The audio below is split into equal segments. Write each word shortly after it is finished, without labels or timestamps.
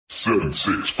Seven,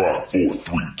 6, 5, 4,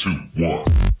 3, 2, 1.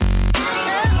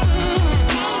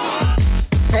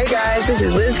 Hey guys, this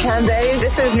is Liz Cambage.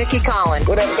 This is Nikki Collins.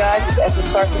 What up, guys? It's Esther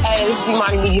Carson. Hey, this is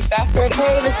Imani Media Stafford.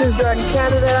 Hey, this is Jordan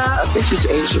Canada. This is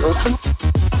Asia Wilson.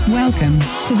 Welcome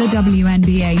to the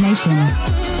WNBA Nation.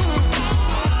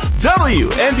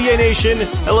 WNBA Nation,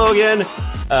 hello again.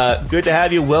 Good to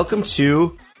have you. Welcome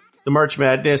to the March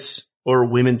Madness, or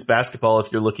women's basketball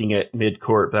if you're looking at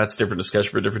mid-court. That's a different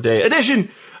discussion for a different day.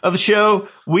 Edition of the show.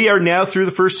 We are now through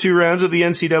the first two rounds of the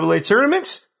NCAA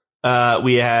tournament.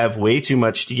 We have way too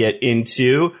much to get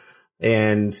into,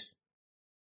 and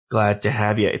glad to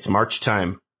have you. It's March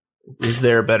time. Is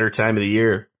there a better time of the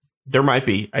year? There might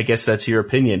be. I guess that's your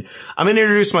opinion. I'm going to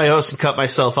introduce my host and cut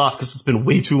myself off because it's been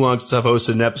way too long since I've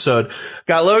hosted an episode.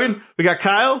 Got Logan. We got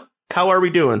Kyle. How are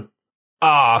we doing?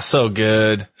 So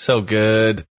good. So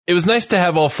good. It was nice to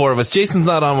have all four of us. Jason's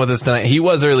not on with us tonight. He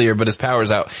was earlier, but his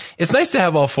power's out. It's nice to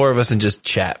have all four of us and just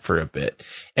chat for a bit.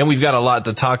 And we've got a lot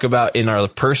to talk about in our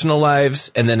personal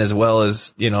lives, and then as well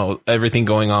as, you know, everything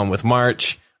going on with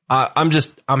March. I'm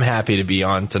happy to be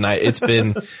on tonight. It's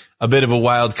been a bit of a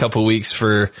wild couple weeks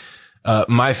for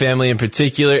my family in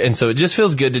particular, and so it just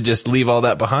feels good to just leave all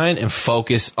that behind and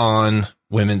focus on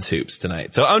women's hoops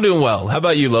tonight. So I'm doing well. How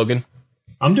about you, Logan?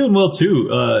 I'm doing well too.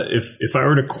 If I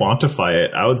were to quantify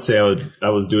it, I would say I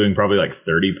was doing probably like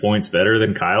 30 points better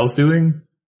than Kyle's doing.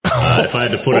 If I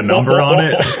had to put a number on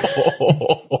it.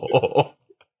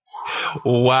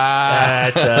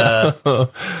 Wow.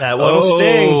 That one will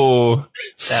sting.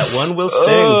 That one will sting.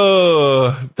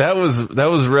 Oh, that was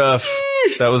rough.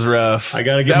 That was rough. I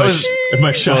gotta get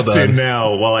my shots in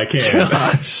now while I can.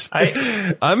 Gosh.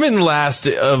 I'm in last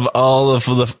of all of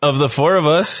the four of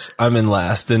us. I'm in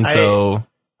last, and so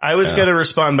I was going to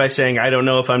respond by saying I don't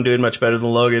know if I'm doing much better than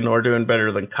Logan or doing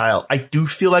better than Kyle. I do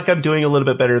feel like I'm doing a little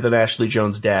bit better than Ashley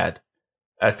Jones' dad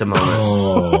at the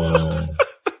moment.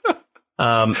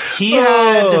 He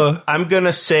had, I'm going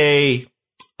to say,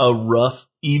 a rough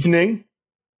evening.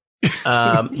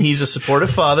 He's a supportive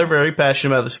father, very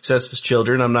passionate about the success of his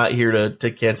children. I'm not here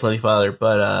to cancel any father,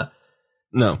 but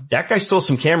no, that guy stole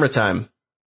some camera time.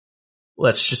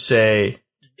 Let's just say.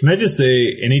 Can I just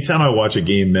say, anytime I watch a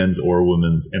game, men's or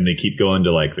women's, and they keep going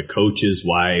to like the coach's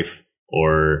wife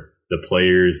or the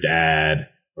player's dad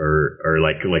or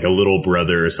like a little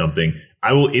brother or something,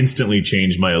 I will instantly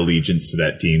change my allegiance to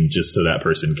that team just so that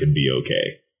person can be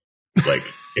okay. Like,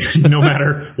 no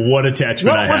matter what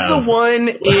attachment I have. What was the one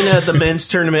in the men's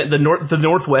tournament, the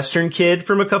Northwestern kid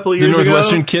from a couple of years ago? The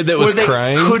Northwestern kid that was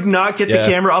crying? Could not get the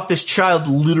camera off this child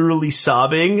literally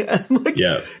sobbing. Like,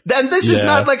 then this is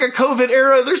not like a COVID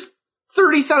era. There's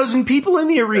 30,000 people in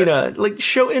the arena. Like,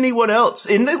 show anyone else.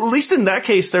 At least in that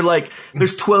case, they're like,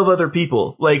 there's 12 other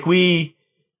people. Like, we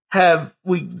got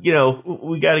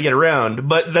to get around.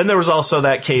 But then there was also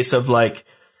that case of like,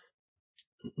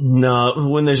 no,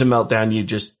 when there's a meltdown,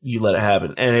 you let it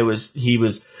happen. And he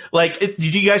was like,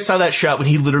 did you guys saw that shot when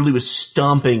he literally was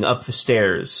stomping up the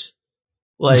stairs?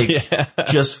 Like,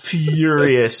 just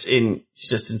furious and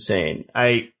just insane.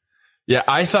 I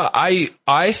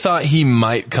thought he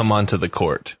might come onto the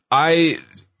court. You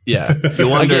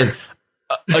wonder.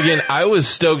 Again, I was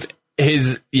stoked.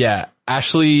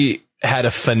 Ashley had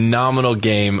a phenomenal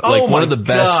game. Like one of the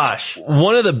best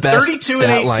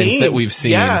stat lines that we've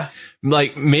seen. Yeah.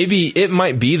 Like maybe it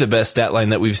might be the best stat line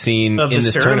that we've seen in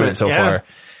this tournament so far.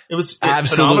 It was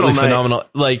absolutely phenomenal.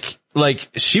 Like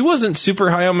she wasn't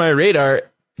super high on my radar.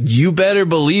 You better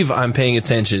believe I'm paying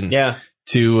attention. Yeah.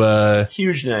 To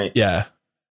huge night. Yeah.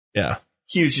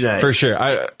 Huge night. For sure.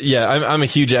 I'm a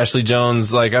huge Ashley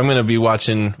Jones. Like I'm going to be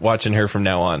watching her from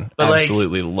now on. But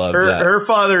absolutely love that. Her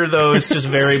father though is just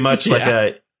very much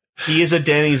like he is a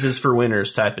Denny's is for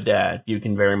winners type of dad. You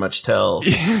can very much tell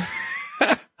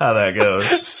how that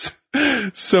goes.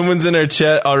 Someone's in our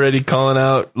chat already calling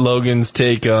out Logan's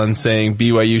take on saying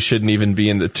BYU shouldn't even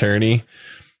be in the tourney.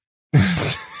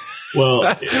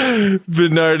 Well,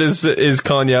 Bernard is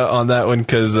calling you out on that one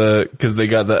because they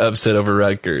got the upset over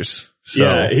Rutgers.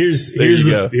 So, here's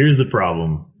the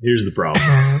problem. Here's the problem.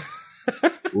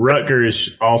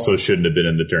 Rutgers also shouldn't have been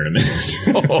in the tournament.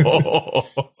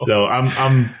 So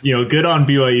I'm good on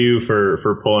BYU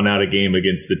for pulling out a game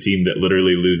against the team that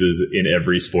literally loses in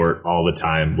every sport all the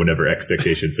time whenever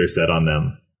expectations are set on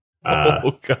them.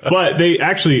 But they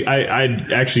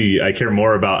I care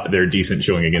more about their decent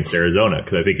showing against Arizona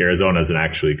because I think Arizona is an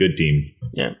actually good team.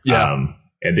 Yeah.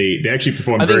 And they actually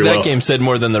performed very well. I think that game said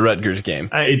more than the Rutgers game.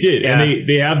 It did. Yeah. And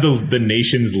they have the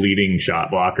nation's leading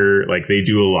shot blocker. Like they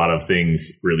do a lot of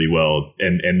things really well.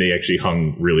 And they actually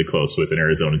hung really close with an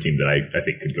Arizona team that I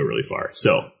think could go really far.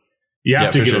 So You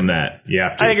have to give them that. You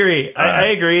have to. I agree. I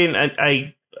agree, and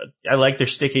I like their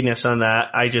stickiness on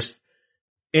that. I'm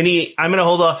going to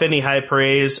hold off any high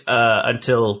praise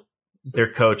until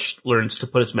their coach learns to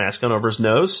put his mask on over his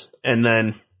nose, and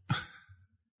then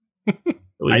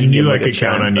I knew I could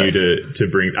count on you to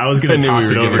bring. I was going to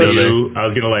toss it over to you. I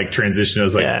was going to like transition. I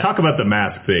was like, talk about the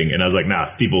mask thing, and I was like, nah,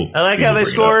 Steve will. I like how they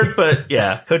scored, but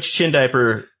yeah, Coach Chin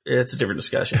Diaper. It's a different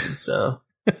discussion. So,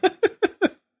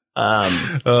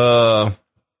 guys,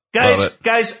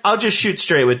 I'll just shoot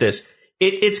straight with this.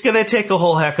 It's going to take a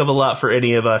whole heck of a lot for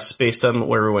any of us, based on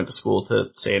where we went to school, to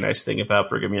say a nice thing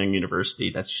about Brigham Young University.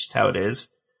 That's just how it is.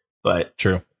 But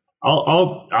true.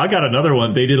 I got another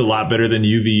one. They did a lot better than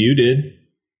UVU did.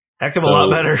 Heck of a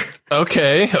lot better.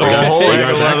 Okay. A whole heck of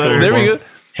a lot better. There we go.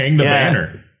 Hang the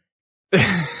banner.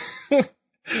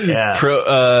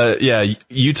 Yeah.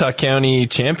 Utah County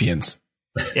champions.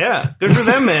 Yeah. Good for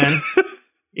them, man.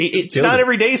 It's not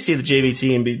every day you see the JV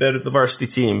team be better than the varsity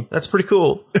team. That's pretty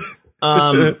cool.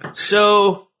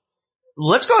 So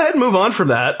let's go ahead and move on from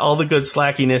that. All the good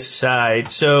slackiness aside.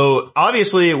 So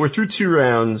obviously we're through 2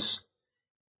 rounds.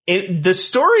 The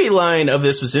storyline of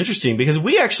this was interesting because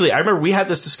I remember we had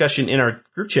this discussion in our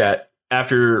group chat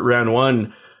after round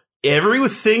 1.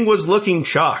 Everything was looking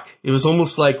chalk. It was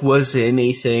almost like, was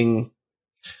anything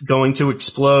going to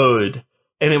explode?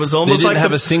 And it was almost like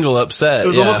have a single upset. It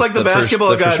was almost like the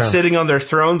basketball gods sitting on their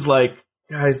thrones like,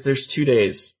 guys, there's 2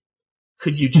 days.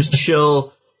 Could you just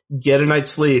chill, get a night's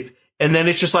sleep? And then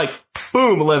it's just like,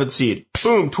 boom, 11 seed,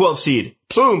 boom, 12 seed,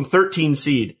 boom, 13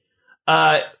 seed.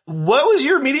 What was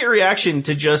your immediate reaction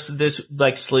to just this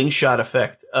like slingshot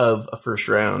effect of a first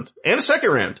round and a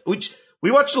second round? Which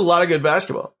we watched a lot of good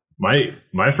basketball. My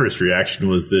first reaction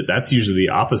was that that's usually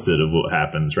the opposite of what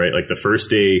happens, right? Like the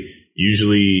first day,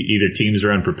 usually either teams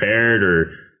are unprepared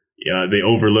or they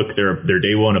overlook their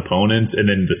day one opponents. And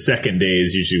then the second day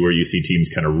is usually where you see teams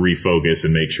kind of refocus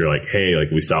and make sure like, hey, like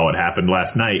we saw what happened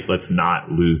last night. Let's not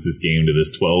lose this game to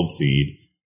this 12 seed.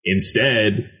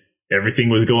 Instead, everything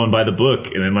was going by the book.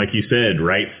 And then, like you said,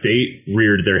 Wright State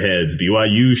reared their heads.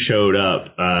 BYU showed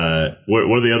up. What are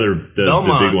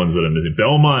the big ones that I'm missing?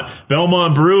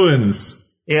 Belmont Bruins.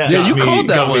 Yeah. You called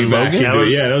that one, Logan.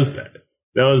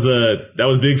 That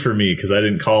was big for me because I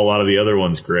didn't call a lot of the other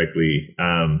ones correctly.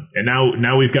 And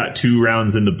now we've got 2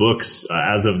 rounds in the books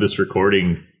as of this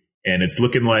recording. And it's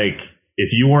looking like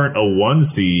if you weren't a 1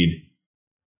 seed,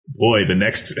 boy, the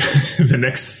next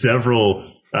several,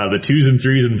 the 2s and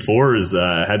 3s and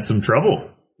 4s had some trouble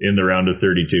in the round of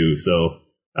 32. So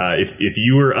if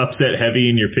you were upset heavy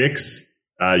in your picks,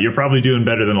 you're probably doing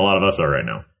better than a lot of us are right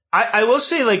now. I will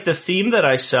say, like, the theme that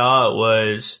I saw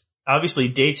was obviously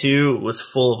day 2 was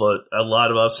full of a lot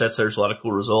of upsets. There's a lot of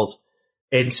cool results.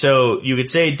 And so you could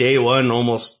say day 1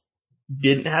 almost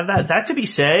didn't have that. That to be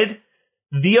said,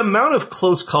 the amount of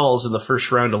close calls in the first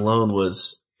round alone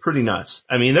was pretty nuts.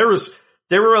 I mean, there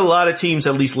were a lot of teams,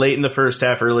 at least late in the first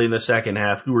half, early in the second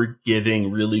half, who were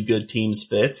giving really good teams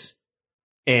fits.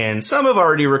 And some have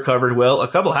already recovered well. A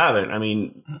couple haven't. I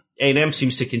mean, A&M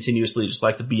seems to continuously just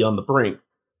like to be on the brink.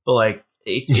 But like,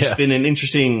 it's been an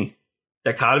interesting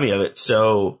dichotomy of it.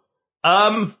 So,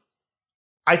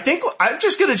 I think I'm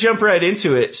just going to jump right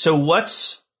into it. So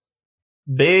what's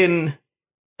been,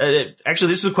 actually,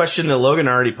 this is a question that Logan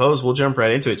already posed. We'll jump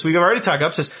right into it. So we've already talked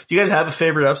upsets. Do you guys have a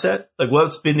favorite upset? Like,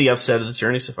 what's been the upset of the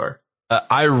journey so far?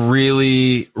 I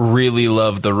really, really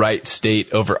love the Wright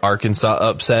State over Arkansas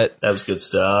upset. That was good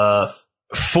stuff.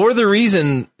 For the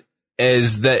reason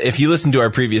is that if you listen to our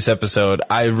previous episode,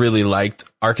 I really liked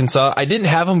Arkansas. I didn't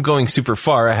have them going super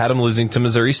far. I had them losing to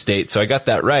Missouri State, so I got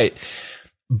that right.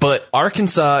 But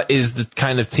Arkansas is the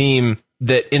kind of team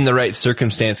that in the right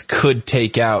circumstance could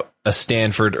take out a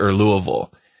Stanford or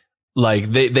Louisville. Like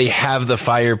they have the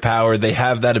firepower. They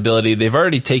have that ability. They've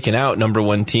already taken out number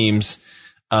 1 teams.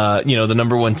 The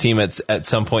number 1 team at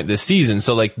some point this season.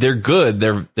 So like they're good.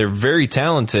 They're very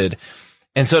talented.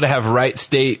 And so to have Wright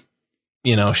State,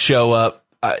 show up,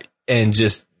 and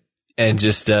just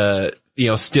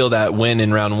steal that win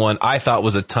in round 1, I thought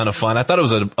was a ton of fun. I thought it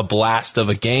was a blast of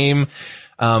a game.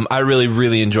 I really,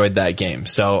 really enjoyed that game.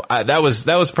 So that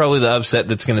was probably the upset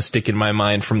that's going to stick in my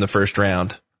mind from the first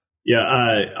round. Yeah,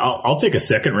 I'll take a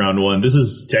second round one. This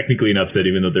is technically an upset,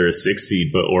 even though they're a 6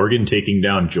 seed, but Oregon taking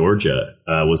down Georgia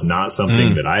was not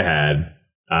something that I had.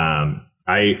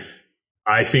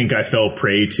 I think I fell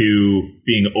prey to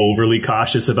being overly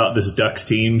cautious about this Ducks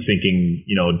team, thinking,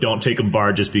 don't take them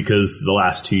far just because the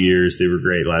last 2 years they were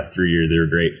great, last 3 years they were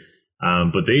great.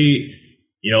 But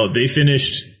they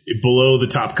finished below the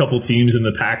top couple teams in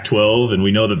the Pac-12, and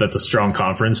we know that that's a strong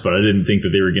conference, but I didn't think that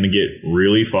they were going to get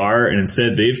really far. And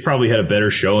instead, they've probably had a better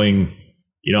showing.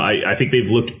 You know, I think they've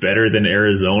looked better than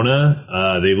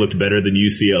Arizona. They looked better than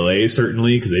UCLA,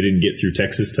 certainly, because they didn't get through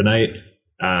Texas tonight.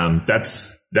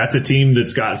 That's a team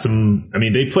that's got some. I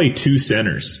mean, they play two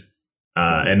centers,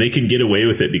 and they can get away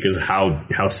with it because of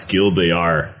how skilled they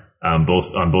are, on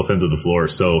both ends of the floor.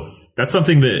 So that's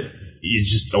something that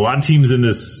a lot of teams in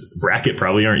this bracket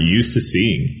probably aren't used to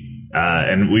seeing,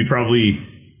 and we probably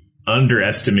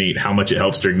underestimate how much it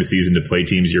helps during the season to play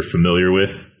teams you're familiar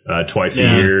with twice a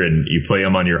year, and you play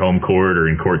them on your home court or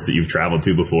in courts that you've traveled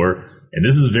to before. And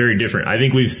this is very different. I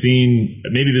think we've seen,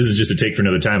 maybe this is just a take for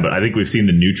another time, but I think we've seen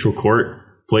the neutral court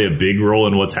play a big role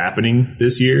in what's happening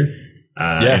this year.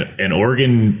 And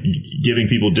Oregon giving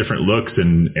people different looks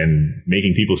and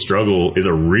making people struggle is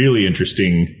a really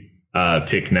interesting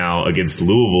pick now against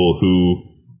Louisville, who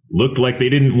looked like they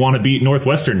didn't want to beat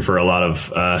Northwestern for a lot of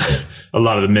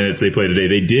the minutes they played today.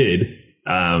 They did.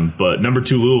 But number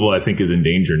 2 Louisville, I think, is in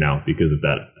danger now because of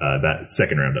that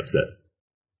second round upset.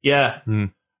 Yeah.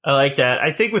 I like that.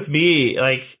 I think with me,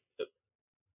 like,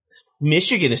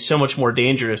 Michigan is so much more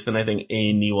dangerous than I think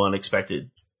anyone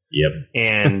expected. Yep.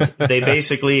 And they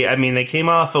basically, I mean, they came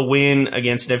off a win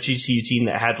against an FGCU team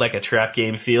that had like a trap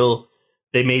game feel.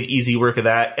 They made easy work of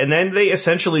that. And then they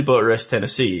essentially boat raced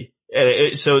Tennessee.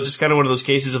 So it's just kind of one of those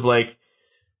cases of like,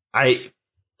 I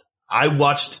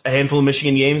watched a handful of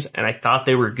Michigan games and I thought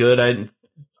they were good.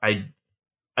 I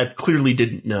clearly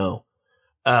didn't know.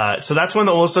 So that's one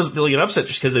that almost doesn't feel like an upset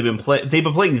just because they've been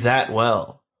playing that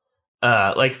well.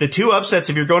 Like the two upsets,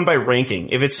 if you're going by ranking,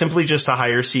 if it's simply just a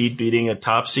higher seed beating a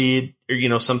top seed or, you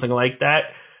know, something like that.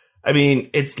 I mean,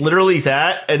 it's literally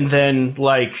that. And then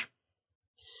like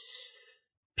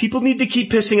people need to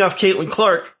keep pissing off Caitlin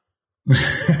Clark.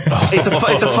 It's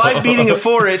a 5 beating a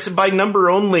 4. It's by number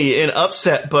only an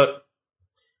upset, but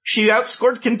she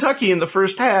outscored Kentucky in the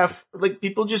first half. Like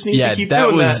people just need to keep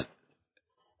doing that.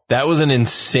 That was an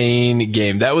insane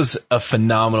game. That was a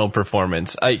phenomenal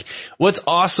performance. What's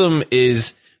awesome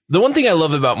is the one thing I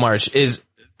love about March is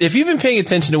if you've been paying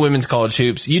attention to women's college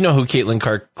hoops, you know who Caitlin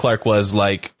Clark was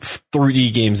like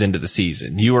 3 games into the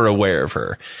season. You were aware of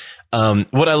her.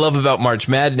 What I love about March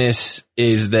Madness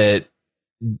is that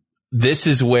this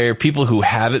is where people who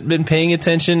haven't been paying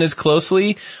attention as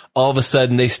closely, all of a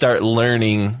sudden they start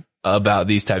learning about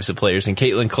these types of players. And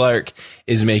Caitlin Clark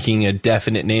is making a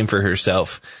definite name for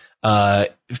herself.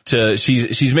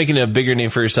 She's making a bigger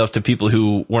name for herself to people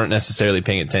who weren't necessarily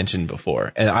paying attention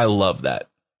before. And I love that.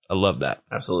 I love that.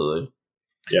 Absolutely.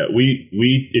 Yeah.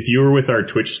 If you were with our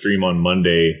Twitch stream on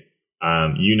Monday,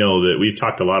 you know that we've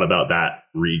talked a lot about that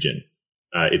region.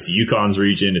 It's UConn's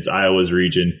region. It's Iowa's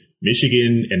region.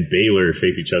 Michigan and Baylor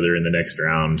face each other in the next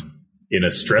round in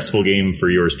a stressful game for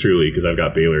yours truly, because I've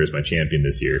got Baylor as my champion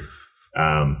this year.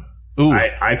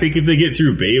 I think if they get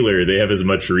through Baylor, they have as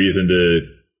much reason to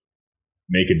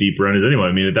make a deep run as anyone.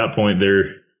 I mean, at that point,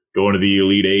 they're going to the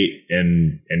Elite Eight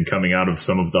and coming out of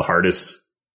some of the hardest.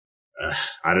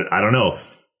 I don't know.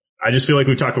 I just feel like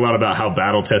we've talked a lot about how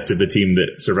battle tested the team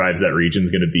that survives that region is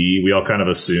going to be. We all kind of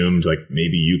assumed like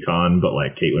maybe UConn, but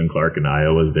like Caitlin Clark and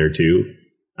Iowa's there too.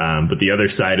 But the other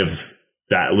side of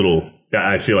that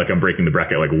I feel like I'm breaking the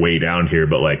bracket like way down here,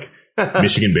 but like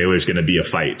Michigan Baylor's going to be a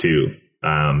fight too.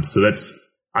 So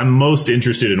I'm most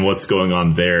interested in what's going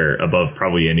on there above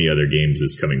probably any other games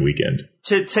this coming weekend.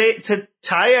 To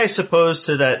tie, I suppose,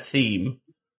 to that theme,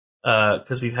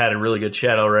 because we've had a really good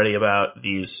chat already about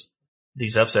these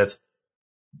upsets.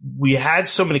 We had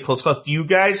so many close calls. Do you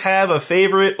guys have a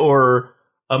favorite or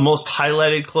a most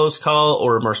highlighted close call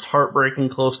or a most heartbreaking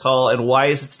close call? And why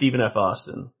is it Stephen F.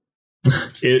 Austin?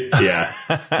 Yep.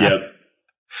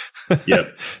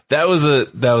 That was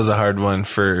a hard one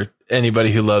for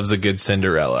anybody who loves a good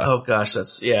Cinderella. Oh gosh,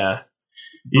 you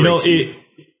know,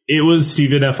 it was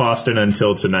Stephen F. Austin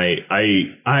until tonight.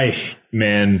 I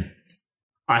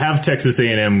have Texas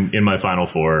A&M in my Final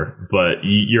Four, but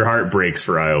your heart breaks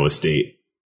for Iowa State.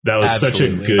 That was such a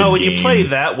good game. Oh, when you play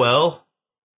that well.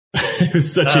 It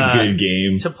was such a good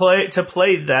game. To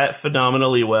play that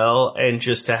phenomenally well and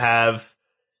just to have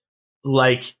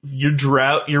like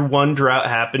your one drought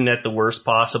happened at the worst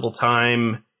possible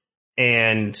time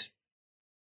and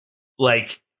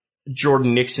like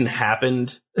Jordan Nixon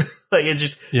happened. Like it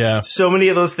just, so many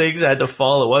of those things had to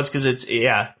fall at once because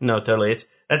totally.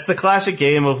 That's the classic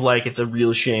game of like, it's a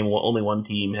real shame only one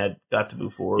team had got to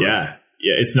move forward. Yeah.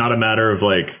 Yeah. It's not a matter of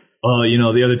like, oh, you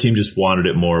know, the other team just wanted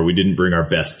it more. We didn't bring our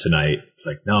best tonight. It's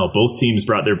like, no, both teams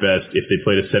brought their best. If they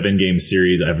played a 7-game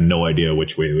series, I have no idea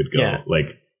which way it would go. Yeah.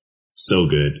 Like, So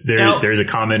good. There's a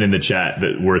comment in the chat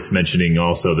that worth mentioning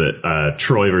also that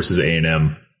Troy versus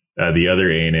A&M, the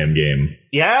other A&M game.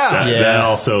 That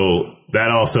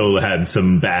also had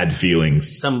some bad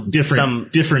feelings.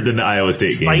 Different than the Iowa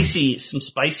State game. Some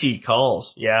spicy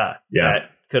calls. Yeah.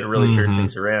 That could have really turned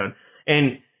things around.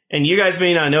 And you guys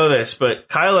may not know this, but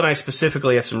Kyle and I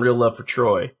specifically have some real love for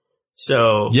Troy.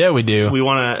 So yeah, we do. We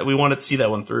wanted to see that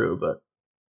one through, but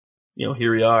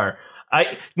here we are.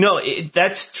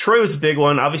 Troy was a big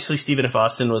one. Obviously, Stephen F.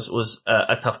 Austin was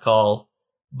a tough call,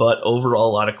 but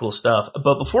overall a lot of cool stuff.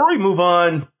 But before we move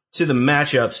on to the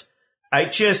matchups,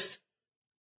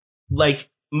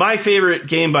 my favorite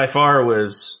game by far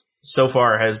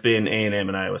has been A&M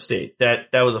and Iowa State. That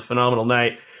was a phenomenal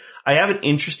night. I have an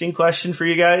interesting question for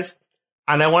you guys,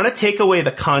 and I want to take away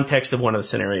the context of one of the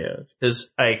scenarios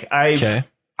because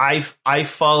I've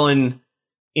fallen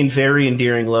in very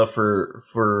endearing love for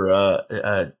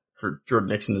Jordan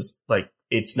Nixon.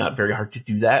 It's not very hard to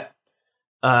do that.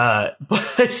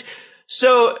 But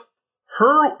so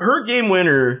her game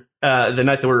winner, the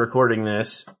night that we're recording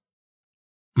this,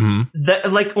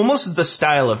 that almost the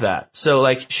style of that. So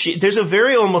there's a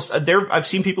very I've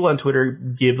seen people on Twitter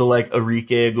give the Arike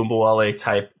Ogunbowale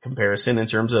type comparison in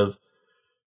terms of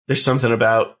there's something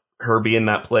about her being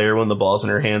that player when the ball's in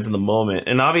her hands in the moment.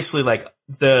 And obviously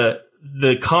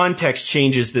the context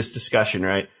changes this discussion,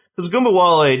 right? Because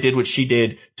Ogunbowale did what she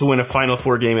did to win a Final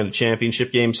Four game and a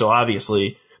championship game. So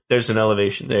obviously there's an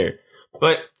elevation there,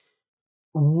 but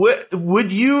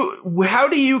how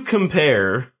do you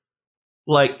compare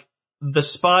the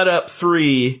spot up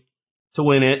 3 to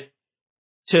win it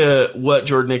to what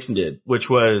Jordan Nixon did, which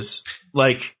was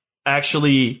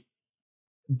actually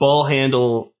ball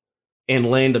handle and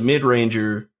land a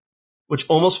mid-ranger, which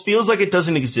almost feels like it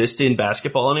doesn't exist in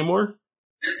basketball anymore.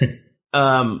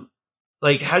 How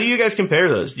do you guys compare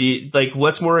those? Do you,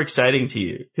 what's more exciting to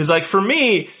you? Because for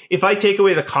me, if I take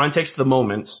away the context of the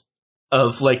moments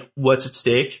of what's at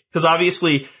stake, because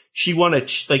obviously she won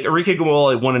Arike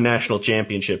Ogunbowale won a national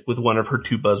championship with one of her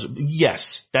 2 buzzers.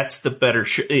 Yes, that's the better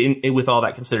with all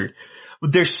that considered.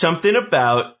 But there's something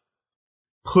about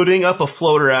putting up a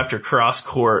floater after cross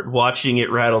court, watching it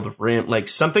rattle the rim.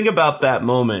 Something about that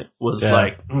moment was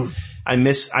I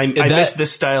miss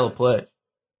this style of play.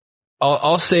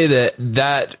 I'll say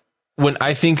that when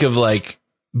I think of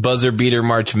buzzer beater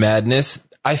March Madness,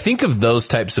 I think of those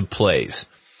types of plays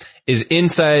is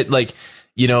inside,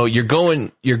 you're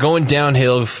going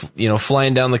downhill,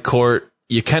 flying down the court.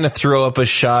 You kind of throw up a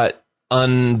shot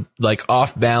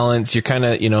off balance. You're kind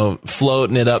of,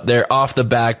 floating it up there off the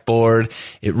backboard.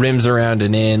 It rims around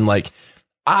and in.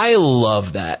 I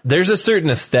love that. There's a certain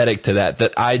aesthetic to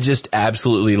that I just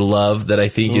absolutely love that I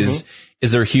think is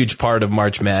a huge part of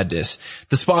March Madness.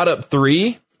 The spot up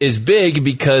 3 is big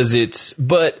because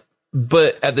but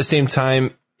at the same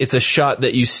time, it's a shot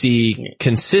that you see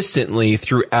consistently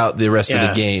throughout the rest of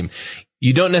the game.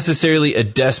 You don't necessarily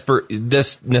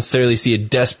see a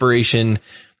desperation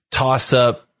toss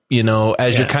up,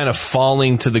 as you're kind of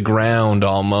falling to the ground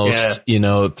almost,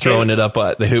 throwing it up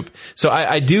at the hoop. So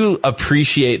I do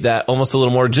appreciate that almost a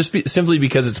little more simply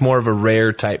because it's more of a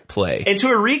rare type play. And to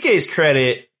Arike's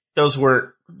credit, those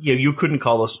were, you couldn't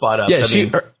call those spot ups.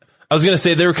 Yeah, I was going to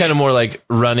say they were kind of more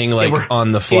running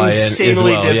on the fly insanely as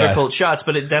well. Difficult shots,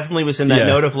 but it definitely was in that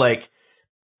note of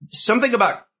something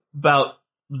about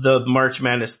the March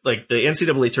Madness, the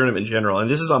NCAA tournament in general. And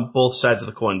this is on both sides of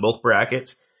the coin, both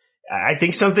brackets. I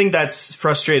think something that's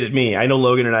frustrated me, I know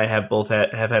Logan and I have both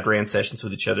have had rant sessions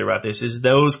with each other about this, is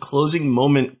those closing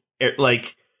moment,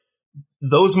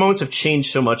 those moments have changed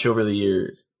so much over the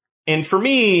years. And for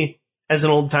me, as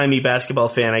an old timey basketball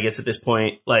fan, I guess at this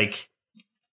point,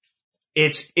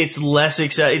 it's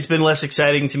been less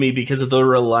exciting to me because of the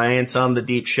reliance on the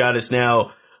deep shot is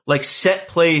now set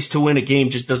plays to win a game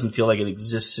just doesn't feel like it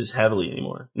exists as heavily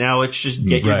anymore. Now it's just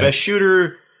get your best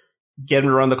shooter, get him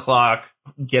to run the clock,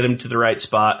 get him to the right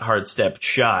spot, hard step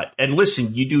shot. And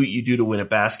listen, you do what you do to win a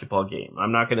basketball game.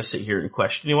 I'm not going to sit here and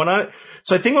question anyone on it.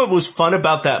 So I think what was fun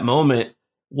about that moment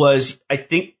was I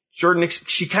think Jordan,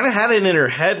 she kind of had it in her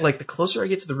head, the closer I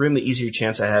get to the rim, the easier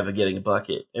chance I have of getting a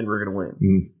bucket and we're going to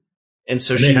win. And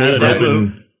so she made that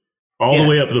move. All the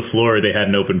way up the floor, they had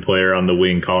an open player on the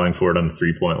wing calling for it on the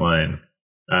 3-point line.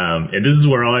 And this is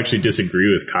where I'll actually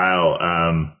disagree with Kyle.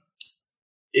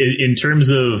 In terms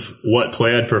of what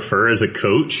play I'd prefer as a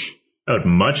coach, I would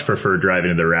much prefer driving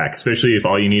to the rack, especially if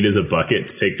all you need is a bucket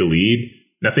to take the lead.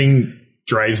 Nothing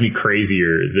drives me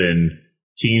crazier than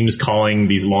teams calling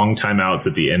these long timeouts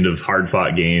at the end of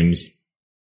hard-fought games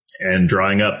and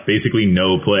drawing up basically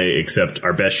no play except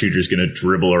our best shooter's going to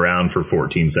dribble around for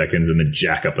 14 seconds and then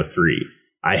jack up a 3.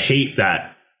 I hate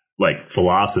that like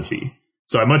philosophy.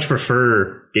 So I much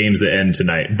prefer games that end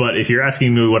tonight. But if you're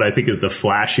asking me what I think is the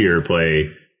flashier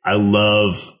play, I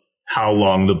love how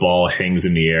long the ball hangs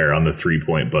in the air on the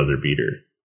 3-point buzzer beater.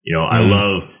 You know, I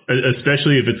love,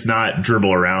 especially if it's not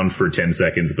dribble around for 10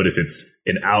 seconds, but if it's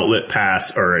an outlet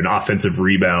pass or an offensive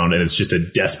rebound and it's just a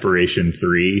desperation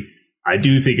 3, I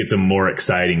do think it's a more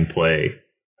exciting play.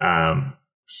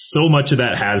 So much of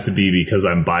that has to be because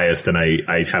I'm biased and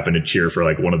I happen to cheer for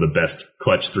like one of the best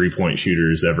clutch 3-point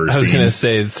shooters ever seen. I was going to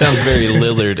say, it sounds very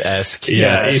Lillard-esque.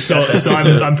 Yeah. So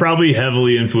I'm probably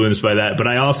heavily influenced by that, but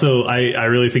I also, I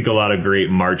really think a lot of great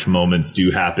March moments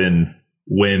do happen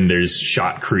when there's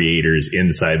shot creators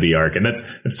inside the arc. And that's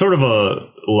sort of a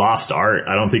lost art.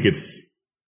 I don't think it's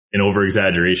an over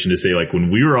exaggeration to say like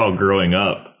when we were all growing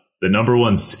up, the number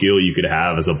one skill you could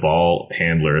have as a ball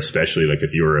handler, especially like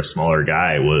if you were a smaller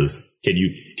guy, was can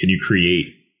you create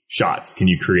shots? Can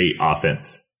you create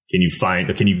offense? Can you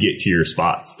get to your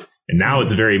spots? And now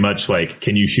it's very much like,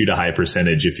 can you shoot a high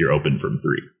percentage if you're open from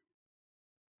 3?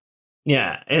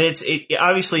 Yeah, and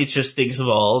obviously it's just things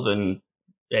evolve and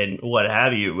what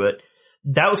have you, but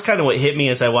that was kind of what hit me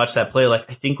as I watched that play.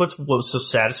 Like, I think what was so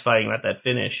satisfying about that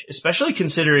finish, especially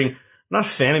considering I'm not a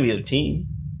fan of either team.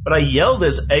 But I yelled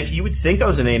as if you would think I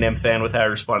was an A&M fan with how I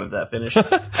responded to that finish. And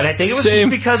I think it was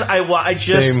just because I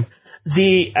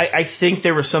think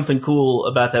there was something cool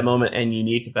about that moment and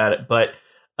unique about it. But,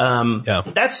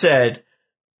 that said,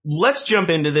 let's jump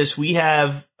into this. We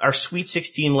have our Sweet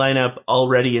 16 lineup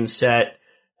already in set.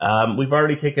 We've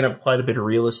already taken up quite a bit of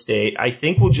real estate. I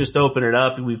think we'll just open it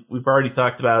up. We've already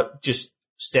talked about just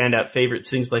standout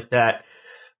favorites, things like that.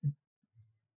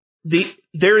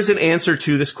 There is an answer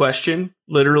to this question.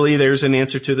 Literally, there's an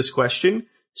answer to this question.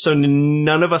 So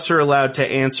none of us are allowed to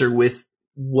answer with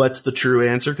what's the true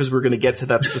answer because we're going to get to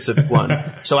that specific one.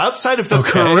 So outside of the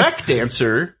correct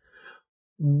answer,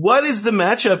 what is the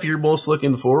matchup you're most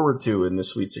looking forward to in the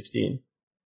Sweet 16?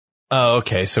 Oh,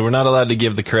 okay. So we're not allowed to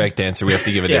give the correct answer. We have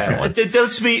to give a different one.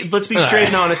 Let's be straight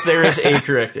and honest. There is a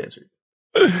correct answer.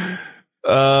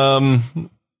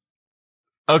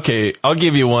 Okay, I'll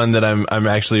give you one that I'm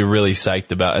actually really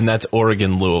psyched about, and that's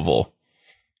Oregon Louisville.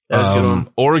 That's a good one.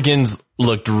 Oregon's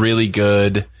looked really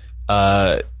good.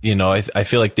 I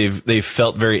feel like they've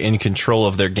felt very in control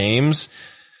of their games.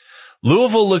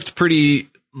 Louisville looked pretty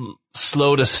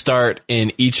slow to start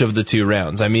in each of the 2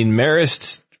 rounds. I mean,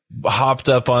 Marist hopped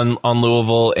up on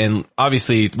Louisville, and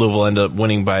obviously Louisville ended up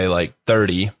winning by like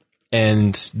 30.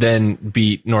 And then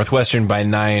beat Northwestern by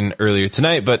 9 earlier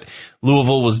tonight. But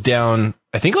Louisville was down,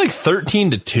 I think, like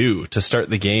 13-2 to start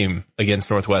the game against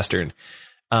Northwestern.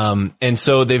 And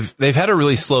so they've had a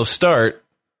really slow start.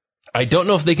 I don't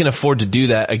know if they can afford to do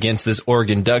that against this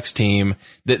Oregon Ducks team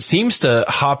that seems to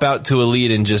hop out to a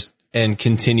lead and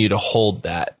continue to hold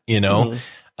that, you know?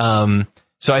 Mm-hmm.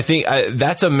 So I think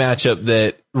that's a matchup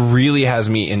that really has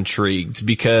me intrigued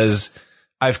because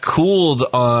I've cooled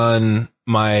on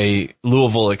my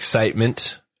Louisville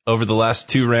excitement over the last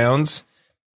 2 rounds,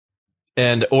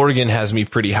 and Oregon has me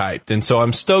pretty hyped. And so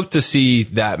I'm stoked to see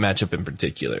that matchup in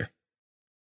particular.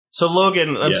 So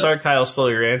Logan, I'm sorry Kyle stole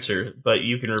your answer, but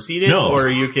you can repeat it or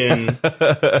you can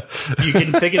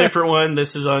pick a different one.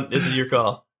 This is your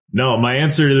call. No, my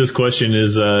answer to this question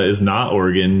is not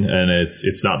Oregon, and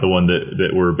it's not the one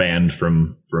that we're banned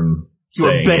from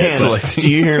saying. Banned.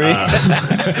 Do you hear me?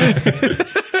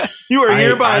 You are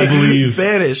hereby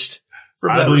banished.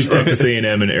 I believe Texas A&M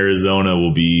and Arizona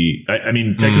will be. I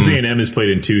mean, Texas A&M has played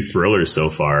in 2 thrillers so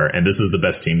far, and this is the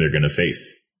best team they're going to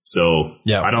face. So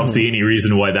I don't see any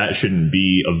reason why that shouldn't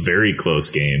be a very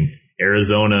close game.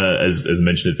 Arizona, as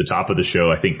mentioned at the top of the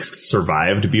show, I think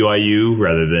survived BYU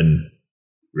rather than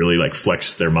really like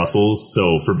flex their muscles.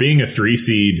 So for being a 3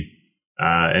 seed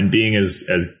and being as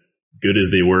good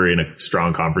as they were in a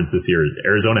strong conference this year,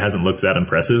 Arizona hasn't looked that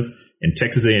impressive. And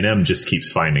Texas A&M just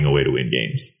keeps finding a way to win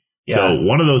games. Yeah. So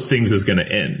one of those things is going to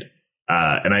end.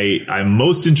 And I'm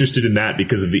most interested in that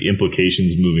because of the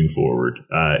implications moving forward.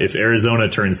 If Arizona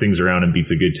turns things around and beats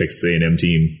a good Texas A&M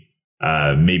team,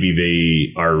 maybe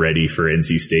they are ready for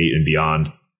NC State and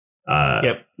beyond.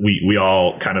 We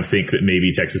all kind of think that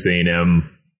maybe Texas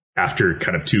A&M, after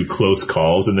kind of 2 close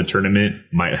calls in the tournament,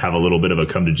 might have a little bit of a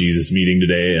come to Jesus meeting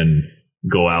today and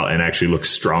go out and actually look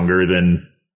stronger than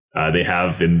they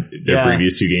have in their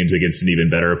previous 2 games against an even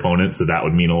better opponent. So that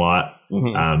would mean a lot.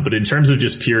 Mm-hmm. But in terms of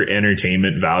just pure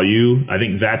entertainment value, I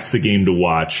think that's the game to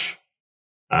watch.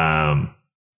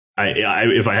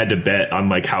 If I had to bet on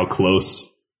like how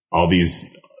close all these,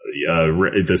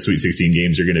 the Sweet 16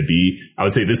 games are going to be, I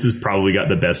would say this has probably got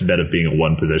the best bet of being a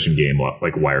 1 possession game,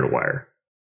 like wire to wire.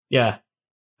 Yeah.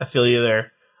 I feel you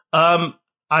there.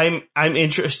 I'm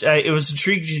interested. It was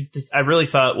intriguing. I really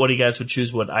thought one of you guys would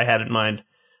choose what I had in mind.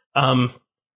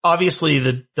 Obviously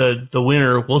the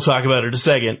winner, we'll talk about it in a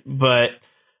second, but,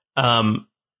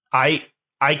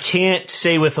 I can't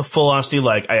say with a full honesty,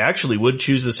 like, I actually would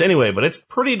choose this anyway, but it's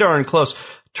pretty darn close.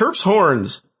 Terps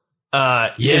Horns,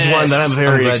 is one that I'm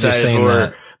very excited for.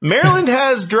 That. Maryland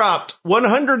has dropped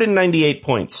 198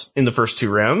 points in the first 2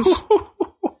 rounds.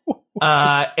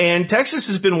 And Texas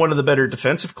has been one of the better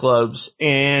defensive clubs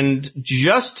and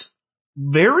just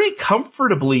very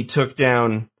comfortably took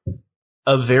down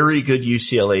a very good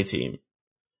UCLA team.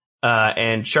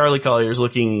 And Charlie Collier's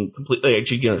looking completely,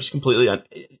 actually, just completely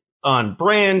on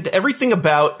brand. Everything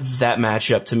about that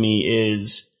matchup to me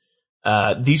is,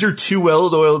 these are 2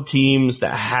 well-oiled teams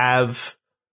that have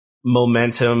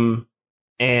momentum,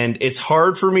 and it's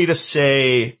hard for me to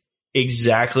say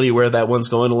exactly where that one's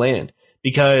going to land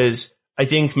because I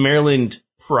think Maryland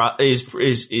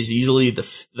is easily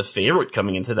the favorite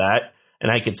coming into that,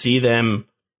 and I could see them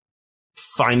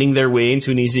finding their way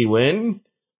into an easy win,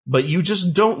 but you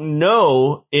just don't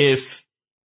know if,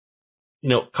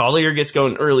 Collier gets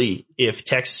going early, if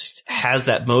Texas has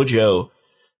that mojo,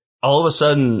 all of a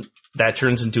sudden that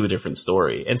turns into a different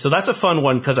story. And so that's a fun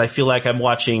one because I feel like I'm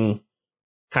watching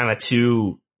kind of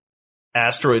 2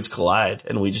 asteroids collide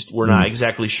and we're not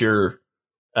exactly sure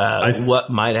what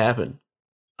might happen.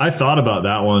 I thought about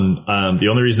that one. The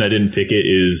only reason I didn't pick it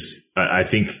is I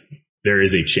think there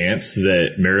is a chance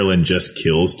that Maryland just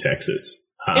kills Texas.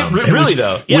 Really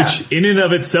though, yeah. Which in and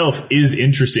of itself is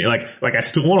interesting. Like I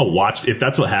still want to watch. If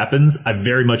that's what happens, I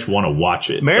very much want to watch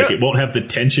it. It won't have the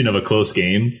tension of a close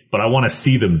game, but I want to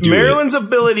see them do Maryland's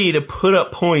ability to put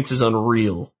up points is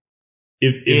unreal.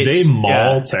 If they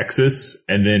maul Texas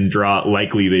and then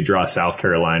they draw South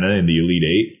Carolina in the Elite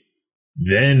Eight,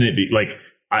 then it'd be like,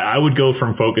 I would go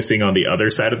from focusing on the other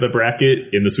side of the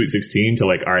bracket in the Sweet 16 to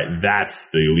like, all right,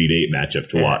 that's the Elite Eight matchup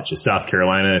to watch. South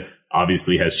Carolina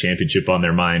obviously has championship on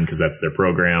their mind because that's their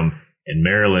program, and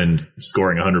Maryland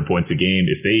scoring 100 points a game.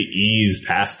 If they ease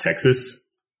past Texas,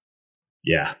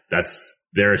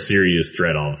 they're a serious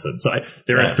threat all of a sudden. So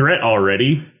they're a threat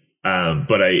already,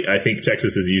 but I think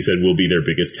Texas, as you said, will be their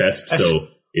biggest test. So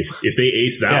if they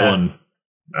ace that one,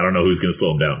 I don't know who's going to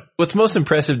slow them down. What's most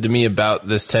impressive to me about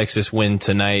this Texas win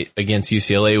tonight against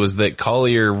UCLA was that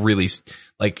Collier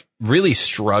really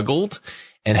struggled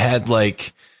and had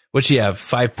what'd she have?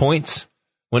 5 points?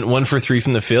 Went 1 for 3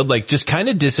 from the field, just kind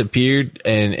of disappeared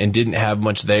and didn't have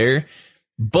much there.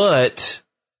 But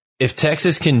if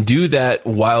Texas can do that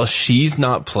while she's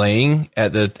not playing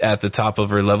at the top of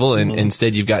her level, and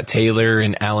instead you've got Taylor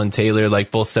and Alan Taylor,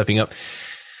 both stepping up,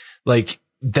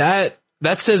 that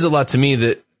says a lot to me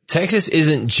that Texas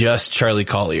isn't just Charlie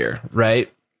Collier,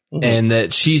 right? Mm-hmm. And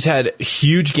that she's had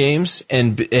huge games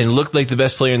and looked like the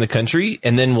best player in the country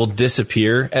and then will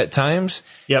disappear at times.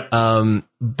 Yep.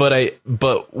 But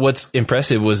what's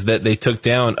impressive was that they took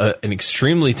down an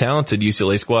extremely talented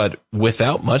UCLA squad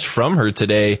without much from her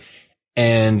today.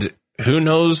 And who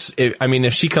knows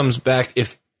if she comes back,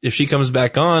 if she comes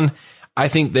back on, I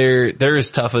think they're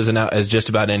as tough as just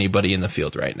about anybody in the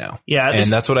field right now. Yeah. And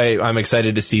that's what I'm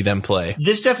excited to see them play.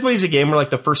 This definitely is a game where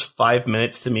the first 5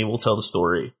 minutes to me will tell the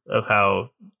story of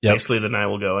how basically the night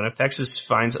will go. And if Texas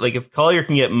finds it, if Collier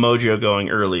can get mojo going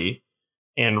early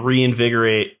and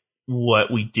reinvigorate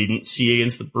what we didn't see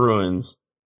against the Bruins,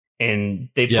 and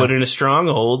they put in a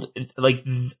stronghold,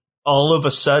 all of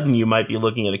a sudden you might be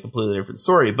looking at a completely different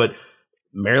story. But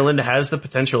Maryland has the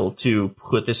potential to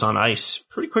put this on ice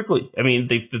pretty quickly. I mean,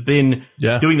 they've been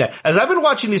doing that. As I've been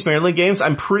watching these Maryland games,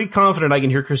 I'm pretty confident I can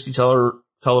hear Christy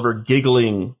Tolliver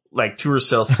giggling to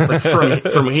herself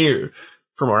from here,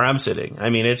 from where I'm sitting. I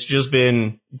mean, it's just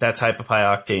been that type of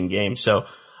high octane game. So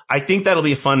I think that'll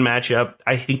be a fun matchup.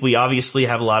 I think we obviously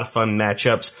have a lot of fun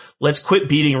matchups. Let's quit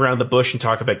beating around the bush and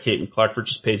talk about Caitlin Clark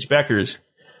versus Paige Beckers.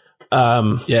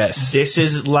 Yes, this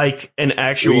is an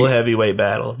actual heavyweight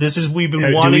battle. We've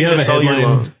been wanting this all year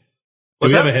long. Do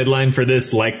we have a headline for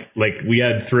this? Like we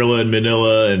had Thrilla in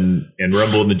Manila and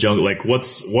Rumble in the Jungle.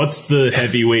 What's the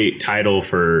heavyweight title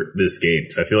for this game?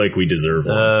 Because I feel like we deserve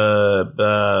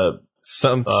one.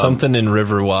 Something in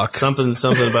Riverwalk. Something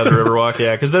about the Riverwalk.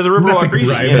 Yeah, because they're the Riverwalk region.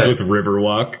 Rhymes with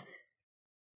Riverwalk.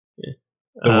 Yeah.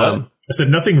 What? I said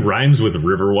nothing rhymes with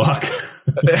Riverwalk.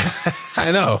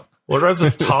 I know. What rhymes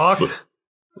with talk?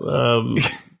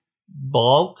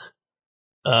 Bulk?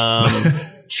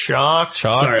 Chalk?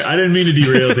 Sorry, I didn't mean to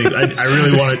derail things. I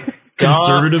really want to,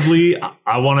 conservatively,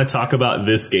 I want to talk about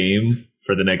this game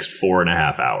for the next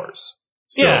 4.5 hours.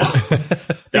 So,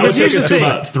 that would take us to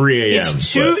about 3 a.m.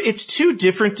 It's two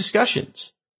different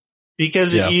discussions.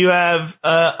 Because you have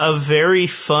a very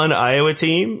fun Iowa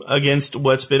team against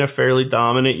what's been a fairly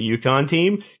dominant UConn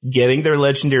team, getting their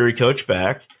legendary coach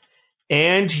back.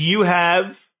 And you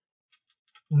have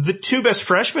the two best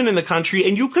freshmen in the country,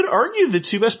 and you could argue the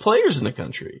two best players in the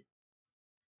country.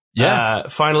 Yeah.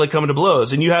 Finally coming to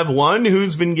blows. And you have one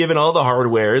who's been given all the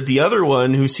hardware, the other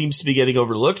one who seems to be getting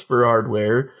overlooked for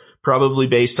hardware, probably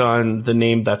based on the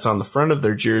name that's on the front of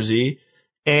their jersey.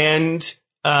 And,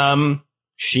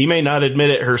 she may not admit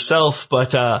it herself,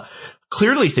 but,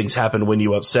 clearly things happen when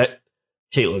you upset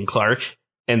Caitlin Clark,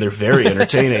 and they're very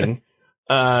entertaining.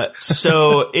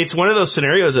 So it's one of those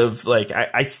scenarios of like,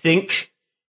 I think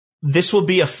this will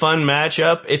be a fun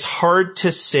matchup. It's hard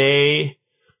to say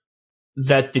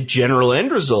that the general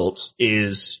end result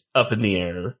is up in the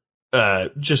air,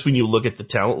 just when you look at the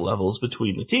talent levels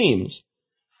between the teams.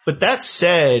 But that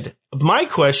said, my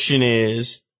question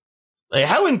is, like,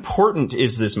 how important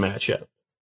is this matchup?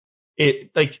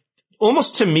 It, like,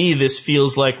 almost to me, this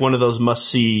feels like one of those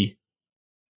must-see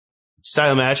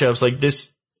style matchups. Like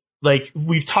this, like,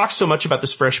 we've talked so much about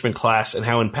this freshman class and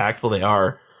how impactful they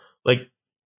are. Like,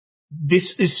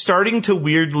 this is starting to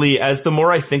weirdly, as the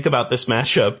more I think about this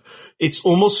matchup, it's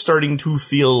almost starting to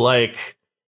feel like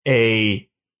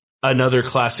another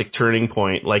classic turning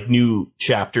point, like new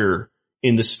chapter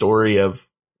in the story of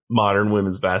modern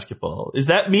women's basketball. Is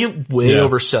that me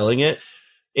overselling it?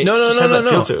 It just has that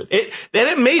feel to it. Then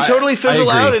it may totally fizzle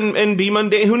out and be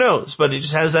mundane. Who knows? But it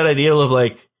just has that ideal of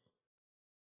like,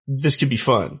 this could be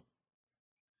fun.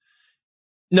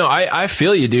 No, I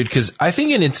feel you, dude, because I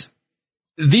think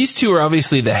these two are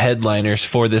obviously the headliners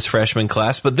for this freshman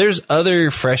class, but there's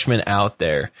other freshmen out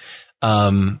there.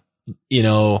 The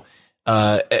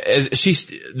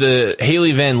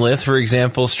Haley Van Lith, for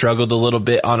example, struggled a little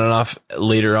bit on and off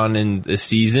later on in the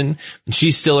season, and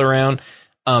she's still around.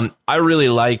 I really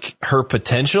like her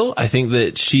potential. I think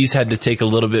that she's had to take a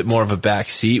little bit more of a back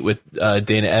seat with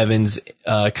Dana Evans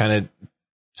kind of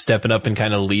stepping up and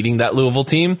kind of leading that Louisville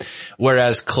team,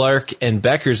 whereas Clark and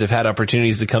Beckers have had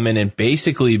opportunities to come in and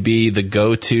basically be the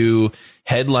go-to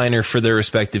headliner for their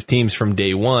respective teams from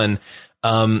day one.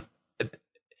 I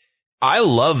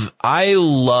love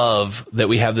that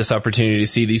we have this opportunity to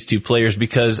see these two players,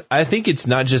 because I think it's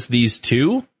not just these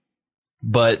two,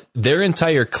 but their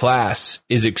entire class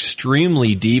is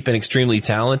extremely deep and extremely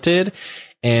talented.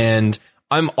 And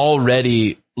I'm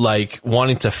already like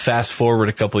wanting to fast forward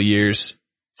a couple years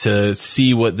to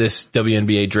see what this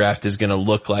WNBA draft is going to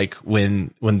look like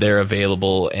when they're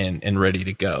available and ready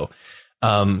to go.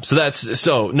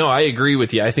 No, I agree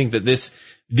with you. I think that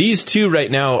these two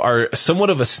right now are somewhat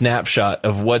of a snapshot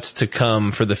of what's to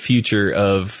come for the future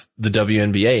of the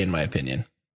WNBA, in my opinion.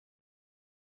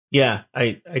 Yeah,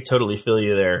 I totally feel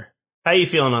you there. How are you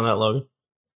feeling on that, Logan?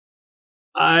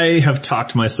 I have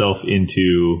talked myself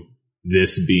into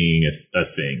this being a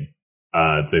thing.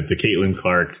 The Caitlin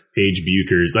Clark, Paige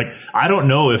Buchers, like, I don't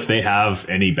know if they have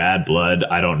any bad blood.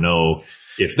 I don't know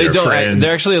if they're friends.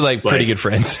 They're actually like pretty good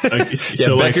friends.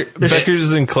 So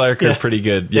Beckers and Clark are pretty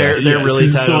good. Yeah, they're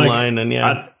really tight on line, and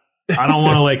I don't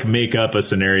want to like make up a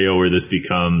scenario where this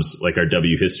becomes like our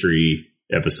W history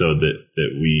episode that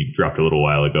we dropped a little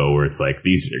while ago, where it's like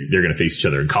they're going to face each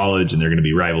other in college and they're going to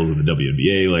be rivals in the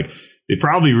WNBA. Like, they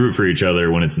probably root for each other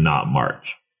when it's not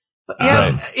March.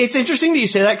 Yeah, it's interesting that you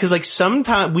say that, because like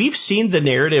sometimes we've seen the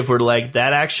narrative where like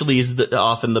that actually is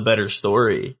often the better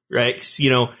story, right? 'Cause, you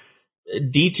know,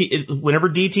 whenever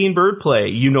DT and Bird play,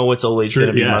 you know it's always going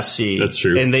to be must see. That's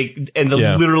true. And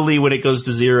literally when it goes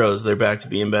to zeros, they're back to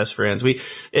being best friends. MNBA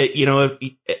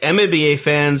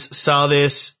fans saw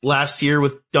this last year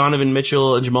with Donovan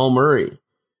Mitchell and Jamal Murray.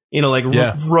 You know, like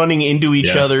running into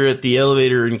each other at the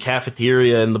elevator and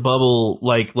cafeteria and the bubble,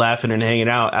 like laughing and hanging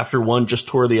out after one just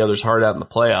tore the other's heart out in the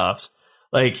playoffs.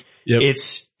 Like,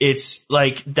 it's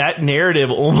like that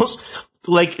narrative, almost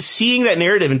like seeing that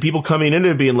narrative and people coming in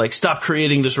and being like, stop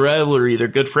creating this rivalry, they're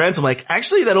good friends. I'm like,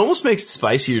 actually, that almost makes it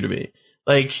spicier to me.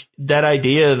 Like, that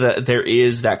idea that there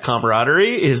is that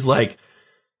camaraderie is like,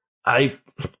 I'll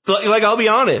be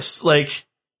honest, like,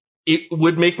 it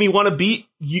would make me want to beat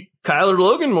Kyle or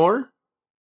Logan more.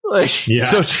 Like,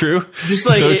 so true. Just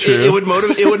like, it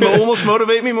would almost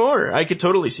motivate me more. I could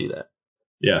totally see that.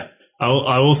 Yeah.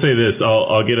 I will say this.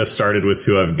 I'll get us started with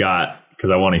who I've got,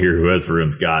 because I want to hear who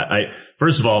everyone's got.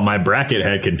 First of all, my bracket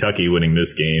had Kentucky winning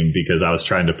this game because I was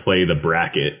trying to play the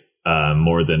bracket,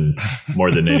 more than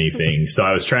anything. So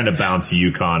I was trying to bounce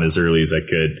UConn as early as I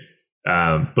could.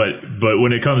 But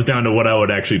when it comes down to what I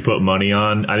would actually put money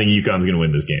on, I think UConn's going to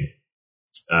win this game.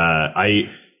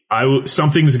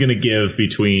 Something's going to give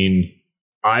between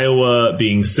Iowa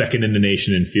being second in the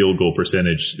nation in field goal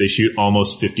percentage, they shoot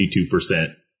almost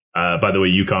 52%. By the way,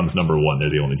 UConn's number one. They're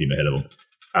the only team ahead of them.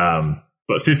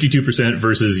 But 52%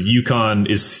 versus UConn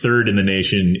is third in the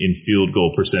nation in field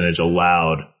goal percentage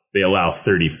allowed. They allow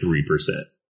 33%.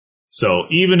 So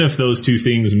even if those two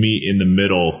things meet in the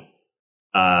middle,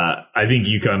 I think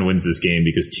UConn wins this game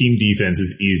because team defense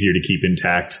is easier to keep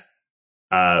intact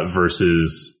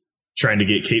versus trying to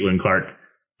get Caitlin Clark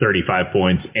 35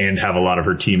 points and have a lot of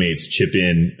her teammates chip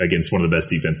in against one of the best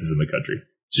defenses in the country.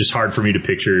 It's just hard for me to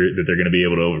picture that they're going to be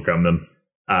able to overcome them.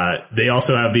 They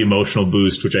also have the emotional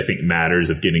boost, which I think matters,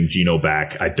 of getting Gino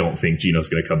back. I don't think Gino's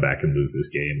going to come back and lose this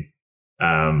game.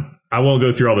 I won't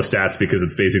go through all the stats because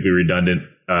it's basically redundant.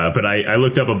 But I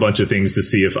looked up a bunch of things to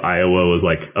see if Iowa was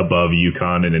like above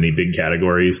UConn in any big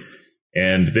categories.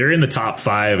 And they're in the top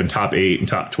 5 and top 8 and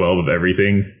top 12 of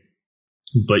everything.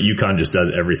 But UConn just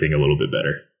does everything a little bit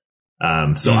better.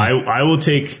 I will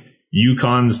take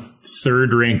UConn's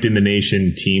third ranked in the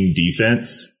nation team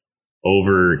defense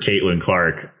over Caitlin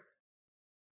Clark,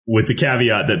 with the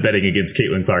caveat that betting against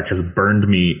Caitlin Clark has burned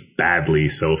me badly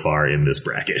so far in this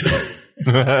bracket.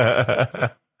 I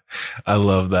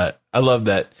love that.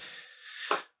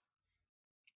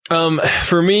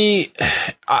 For me,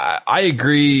 I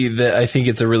agree that I think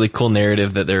it's a really cool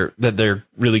narrative that they're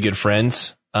really good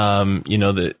friends.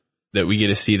 That we get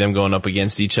to see them going up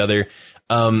against each other.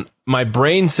 My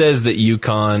brain says that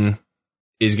UConn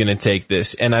is going to take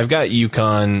this, and I've got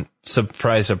UConn,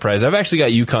 surprise, surprise. I've actually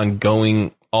got UConn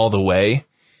going all the way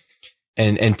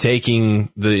and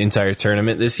taking the entire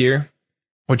tournament this year,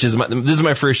 which is this is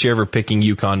my first year ever picking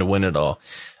UConn to win it all.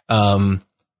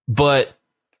 But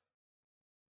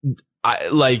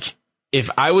if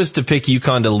I was to pick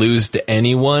UConn to lose to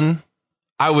anyone,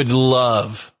 I would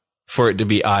love for it to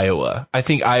be Iowa. I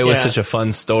think Iowa is such a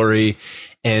fun story,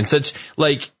 and such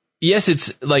yes,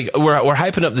 it's like we're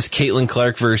hyping up this Caitlin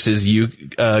Clark versus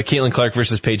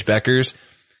Paige Beckers.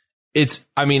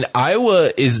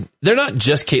 Iowa they're not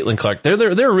just Caitlin Clark.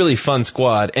 They're a really fun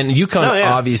squad, and UConn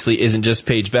obviously isn't just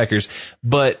Paige Beckers,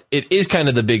 but it is kind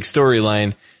of the big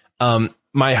storyline.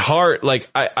 My heart,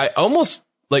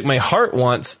 my heart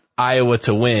wants Iowa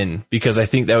to win because I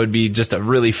think that would be just a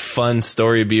really fun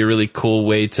story. It'd be a really cool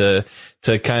way to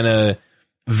kind of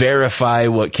verify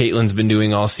what Caitlin's been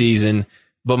doing all season.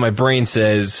 But my brain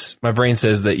says that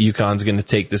UConn's going to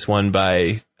take this one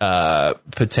by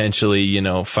potentially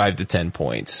 5 to 10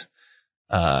 points.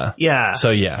 So that's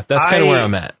kind of where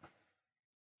I'm at.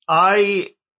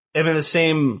 I am in the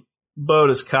same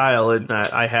boat as Kyle, and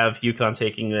I have UConn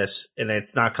taking this, and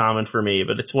it's not common for me,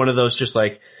 but it's one of those just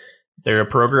like they're a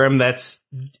program that's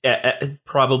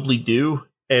probably due,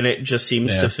 and it just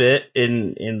seems to fit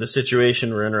in the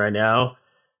situation we're in right now.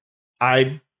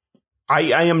 I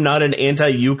am not an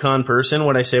anti-UConn person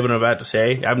when I say what I'm about to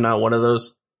say. I'm not one of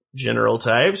those general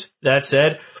types. That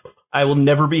said, I will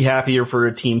never be happier for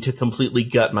a team to completely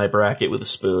gut my bracket with a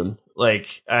spoon.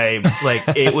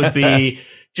 It would be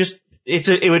just,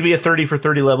 it would be a 30 for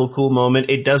 30 level cool moment.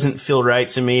 It doesn't feel right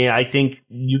to me. I think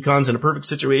UConn's in a perfect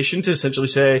situation to essentially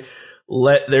say,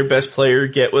 let their best player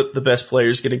get what the best player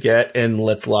is going to get, and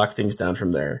let's lock things down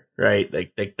from there. Right.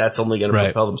 That's only going to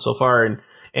propel them so far.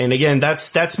 And again,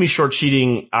 that's me short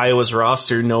sheeting Iowa's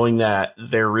roster, knowing that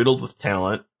they're riddled with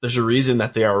talent. There's a reason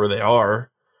that they are where they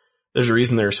are. There's a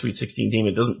reason they're a Sweet 16 team.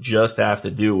 It doesn't just have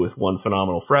to do with one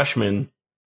phenomenal freshman.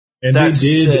 And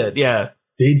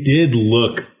they did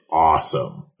look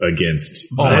awesome against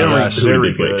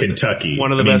Kentucky.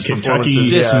 One of the best Kentucky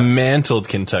dismantled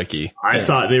Kentucky. I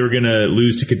thought they were going to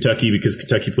lose to Kentucky because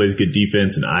Kentucky plays good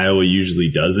defense and Iowa usually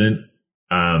doesn't.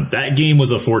 That game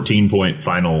was a 14-point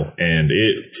final, and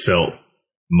it felt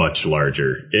much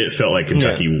larger. It felt like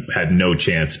Kentucky had no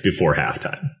chance before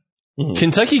halftime. Mm-hmm.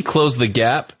 Kentucky closed the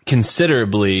gap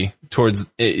considerably towards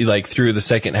through the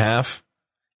second half,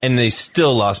 and they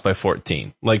still lost by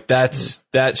 14.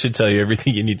 That should tell you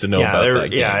everything you need to know about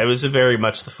that game. Yeah, it was very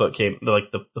much the foot came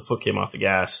off the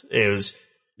gas. It was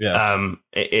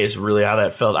is really how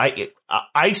that felt.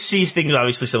 I see things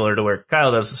obviously similar to where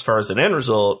Kyle does as far as an end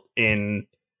result in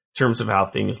terms of how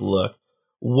things look.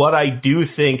 What I do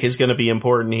think is going to be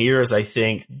important here is I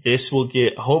think this will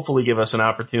hopefully give us an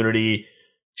opportunity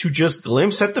to just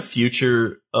glimpse at the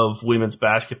future of women's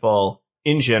basketball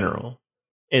in general.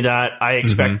 And I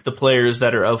expect the players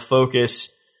that are of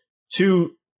focus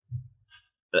to,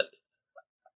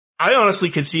 I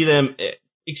honestly could see them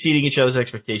exceeding each other's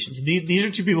expectations. These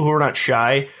are two people who are not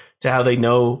shy to how they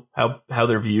know how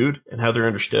they're viewed and how they're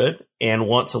understood and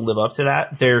want to live up to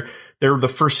that. They're the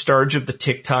first stage of the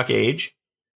TikTok age,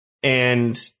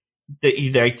 and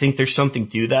I think there's something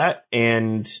to that.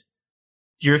 And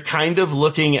you're kind of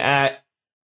looking at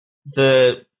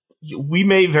we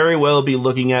may very well be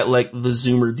looking at like the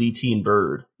Zoomer D-Teen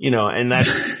Bird, and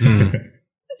that's,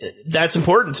 that's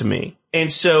important to me.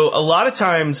 And so a lot of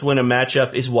times when a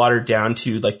matchup is watered down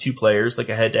to like two players, like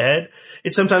a head to head,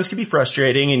 it sometimes can be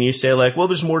frustrating, and you say like, well,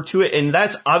 there's more to it. And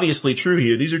that's obviously true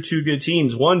here. These are two good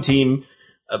teams. One team,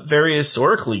 a very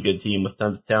historically good team with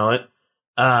tons of talent.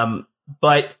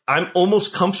 But I'm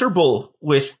almost comfortable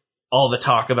with all the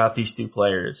talk about these two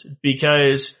players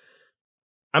because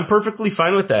I'm perfectly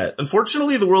fine with that.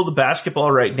 Unfortunately, the world of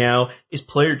basketball right now is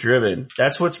player driven.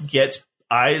 That's what gets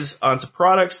eyes onto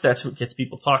products. That's what gets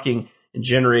people talking and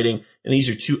generating. And these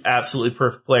are two absolutely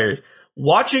perfect players.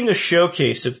 Watching a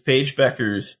showcase of Paige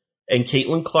Bueckers and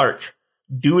Caitlin Clark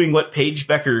doing what Paige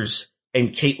Bueckers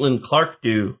and Caitlin Clark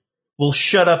do will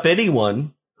shut up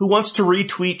anyone who wants to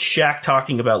retweet Shaq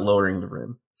talking about lowering the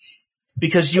rim.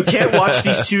 Because you can't watch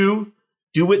these two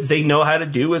do what they know how to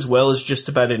do as well as just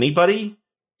about anybody.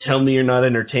 Tell me you're not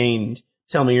entertained.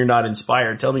 Tell me you're not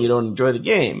inspired. Tell me you don't enjoy the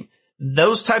game.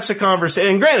 Those types of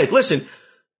conversations. And granted, listen,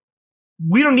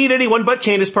 we don't need anyone but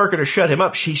Candace Parker to shut him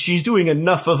up. She's doing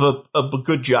enough of a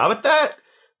good job at that.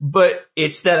 But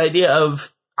it's that idea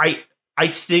of, I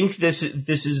think this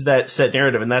is that set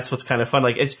narrative, and that's what's kind of fun.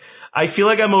 Like I feel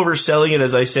like I'm overselling it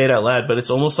as I say it out loud, but it's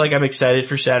almost like I'm excited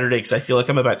for Saturday because I feel like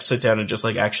I'm about to sit down and just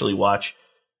like actually watch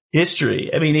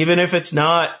history. I mean, even if it's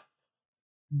not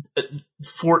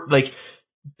like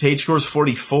Paige scores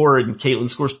 44 and Caitlin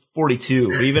scores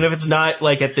 42, even if it's not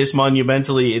like at this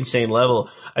monumentally insane level,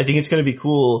 I think it's going to be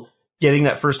cool getting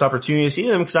that first opportunity to see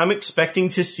them because I'm expecting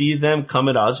to see them come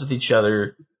at odds with each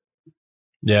other.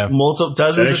 Yeah, multiple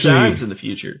dozens of times in the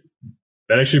future.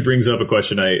 That actually brings up a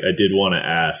question I did want to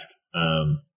ask.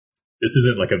 This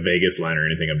isn't like a Vegas line or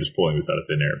anything. I'm just pulling this out of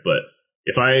thin air. But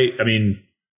I mean,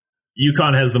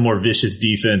 UConn has the more vicious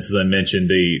defense, as I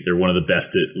mentioned. They're one of the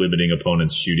best at limiting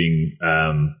opponents shooting.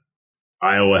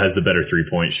 Iowa has the better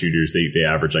 3-point shooters. They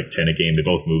average like 10 a game. They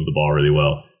both move the ball really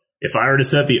well. If I were to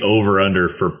set the over under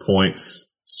for points,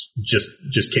 just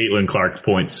Caitlin Clark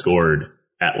points scored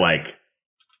at like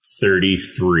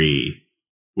 33.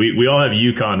 We all have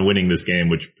UConn winning this game,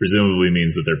 which presumably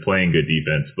means that they're playing good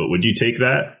defense. But would you take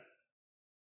that?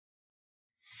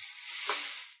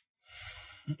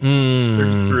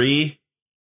 33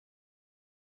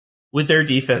 with their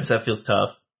defense, that feels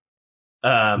tough.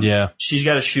 Yeah, she's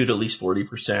got to shoot at least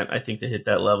 40%, I think, to hit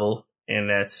that level, and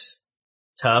that's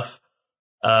tough.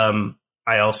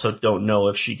 I also don't know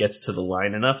if she gets to the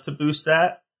line enough to boost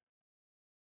that.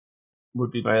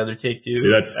 Would be my other take too. See,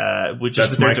 that's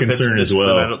my concern as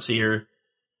well. I don't see her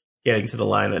getting to the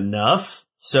line enough,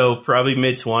 so probably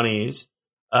mid-20s.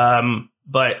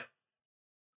 But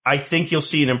I think you'll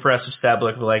see an impressive stat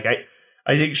book. Like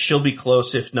I think she'll be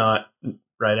close, if not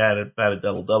right at about a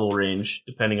double-double range,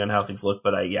 depending on how things look.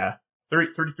 But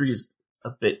 33 is a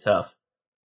bit tough.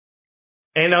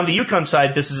 And on the UConn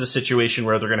side, this is a situation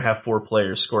where they're going to have 4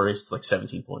 players score like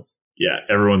 17 points. Yeah,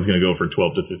 everyone's going to go for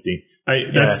 12 to 15.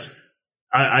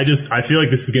 I feel like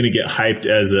this is going to get hyped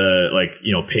as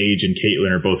Paige and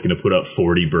Caitlin are both going to put up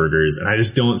 40 burgers, and I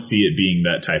just don't see it being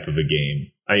that type of a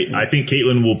game. I think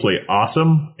Caitlin will play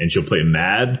awesome, and she'll play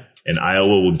mad, and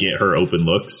Iowa will get her open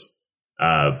looks.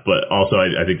 But also,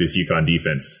 I think this UConn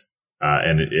defense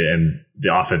and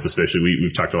the offense, especially,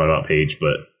 we've talked a lot about Paige,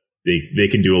 but they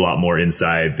can do a lot more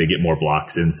inside. They get more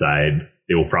blocks inside.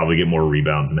 They will probably get more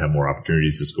rebounds and have more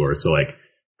opportunities to score. So,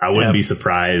 I wouldn't be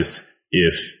surprised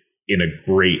if in a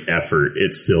great effort,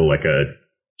 it's still like a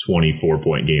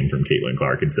 24-point game from Caitlin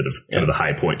Clark instead of kind of the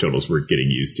high point totals we're getting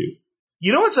used to.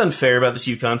 You know what's unfair about this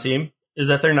UConn team is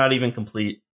that they're not even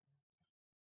complete.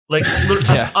 Like,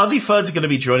 Ozzie Fudd's going to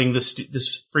be joining this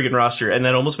friggin' roster, and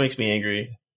that almost makes me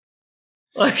angry.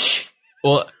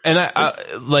 Well, and I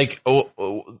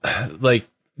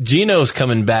Gino's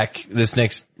coming back this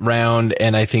next round,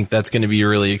 and I think that's going to be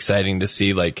really exciting to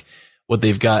see, what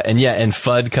they've got. And and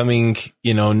Fudd coming,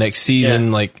 next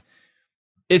season,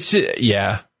 it's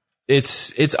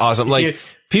awesome.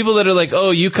 People that are like,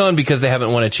 oh, UConn, because they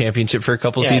haven't won a championship for a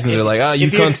couple seasons, are like,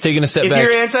 UConn's taking a step back.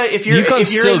 If you're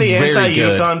in the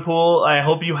anti-UConn pool, I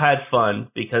hope you had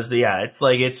fun because it's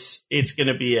going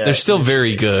to be they're still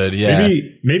very good. Yeah.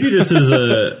 Maybe this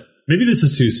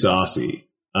is too saucy,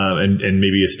 and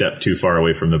maybe a step too far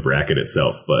away from the bracket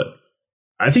itself, but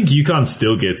I think UConn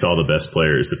still gets all the best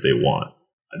players that they want.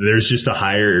 There's just a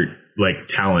higher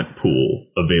talent pool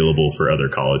available for other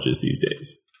colleges these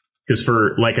days. Because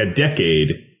for a decade,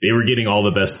 they were getting all the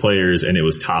best players and it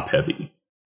was top heavy.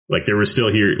 There was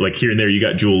still here and there, you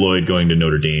got Jewel Lloyd going to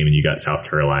Notre Dame and you got South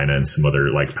Carolina and some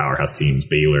other powerhouse teams,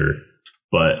 Baylor.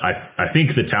 but I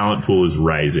think the talent pool is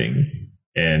rising,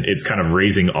 and it's kind of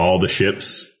raising all the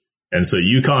ships. And so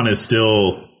UConn is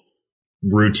still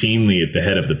routinely at the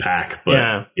head of the pack,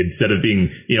 but instead of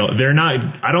being, they're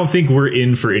not, I don't think we're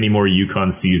in for any more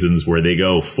UConn seasons where they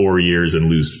go 4 years and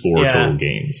lose 4 total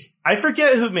games. I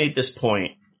forget who made this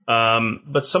point,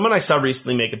 but someone I saw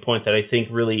recently make a point that I think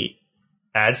really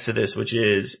adds to this, which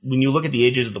is when you look at the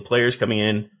ages of the players coming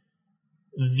in,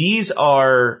 these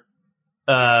are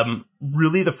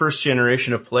really the first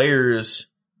generation of players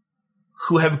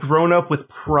who have grown up with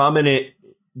prominent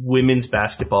women's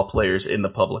basketball players in the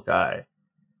public eye,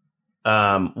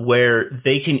 where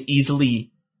they can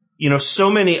easily, so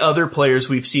many other players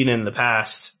we've seen in the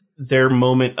past, their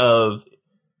moment of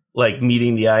like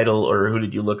meeting the idol, or who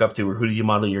did you look up to, or who did you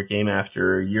model your game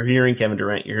after? You're hearing Kevin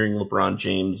Durant, you're hearing LeBron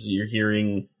James, you're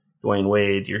hearing Dwayne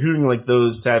Wade, you're hearing like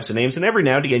those types of names. And every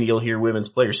now and again, you'll hear women's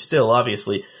players still,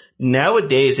 obviously.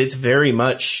 Nowadays, it's very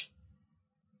much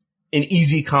an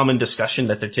easy, common discussion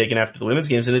that they're taking after the women's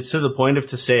games. And it's to the point of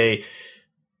to say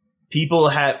people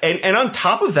have, and on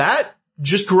top of that,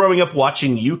 just growing up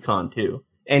watching UConn too,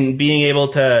 and being able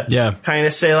to kind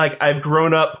of say like, I've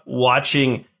grown up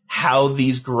watching how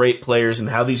these great players and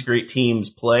how these great teams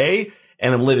play,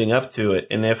 and I'm living up to it.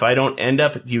 And if I don't end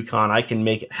up at UConn, I can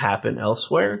make it happen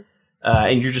elsewhere.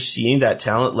 And you're just seeing that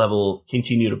talent level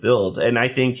continue to build. And I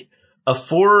think a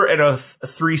 4 and a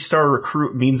 3-star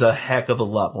recruit means a heck of a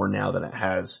lot more now than it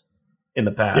has in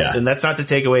the past. Yeah. And that's not to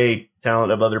take away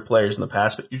talent of other players in the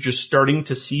past, but you're just starting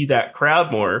to see that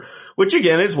crowd more, which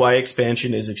again is why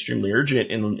expansion is extremely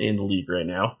urgent in the league right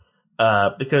now.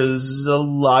 Because a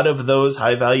lot of those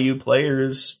high value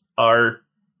players are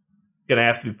going to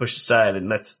have to be pushed aside.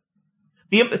 And it's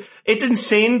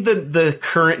insane the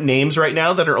current names right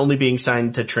now that are only being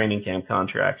signed to training camp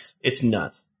contracts. It's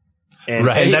nuts. And,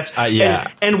 right. And that's,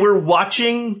 and we're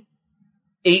watching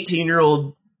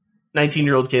 18-year-old,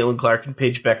 19-year-old Caitlin Clark and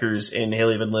Paige Beckers and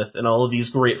Haley Van Lith and all of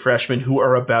these great freshmen who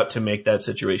are about to make that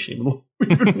situation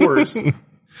even worse.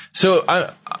 So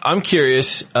I'm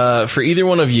curious, for either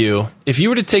one of you, if you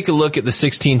were to take a look at the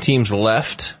 16 teams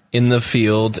left in the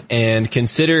field and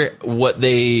consider what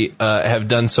they have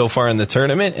done so far in the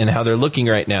tournament and how they're looking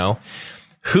right now,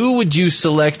 who would you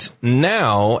select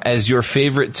now as your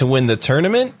favorite to win the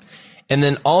tournament? And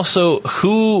then also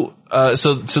who,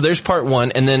 so there's part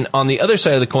one. And then on the other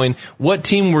side of the coin, what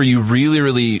team were you really,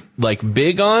 really like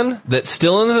big on that's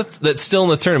still in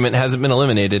the tournament, hasn't been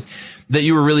eliminated, that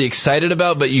you were really excited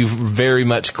about, but you've very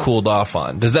much cooled off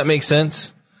on? Does that make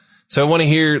sense? So I want to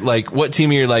hear like what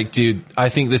team you're like, dude, I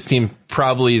think this team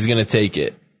probably is going to take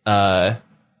it,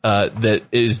 that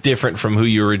is different from who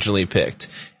you originally picked.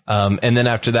 And then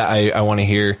after that, I want to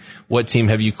hear what team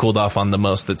have you cooled off on the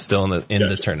most that's still in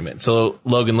the tournament. So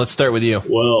Logan, let's start with you.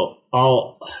 Well,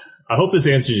 I hope this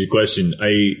answers your question.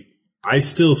 I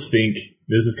still think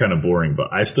this is kind of boring,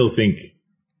 but I still think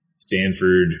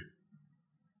Stanford,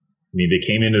 I mean, they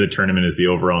came into the tournament as the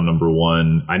overall number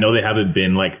one. I know they haven't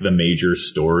been like the major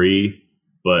story,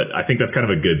 but I think that's kind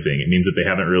of a good thing. It means that they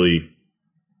haven't really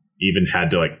even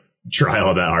had to like try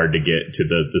all that hard to get to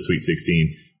the Sweet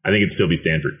 16. I think it'd still be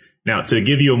Stanford. Now, to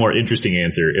give you a more interesting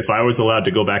answer, if I was allowed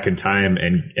to go back in time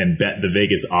and bet the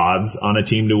Vegas odds on a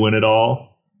team to win it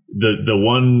all, the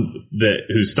one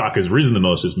whose stock has risen the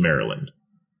most is Maryland.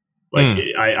 Like,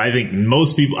 I think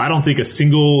most people, I don't think a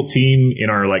single team in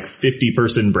our like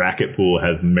 50-person bracket pool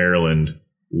has Maryland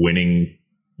winning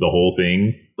the whole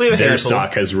thing. Their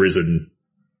stock has risen.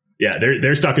 Yeah,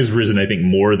 their stock has risen, I think,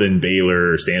 more than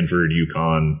Baylor, Stanford,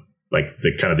 UConn, like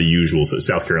the kind of the usual, so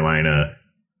South Carolina.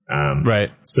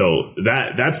 Right. So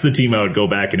that's the team I would go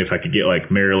back, and if I could get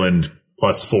like Maryland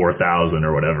plus 4,000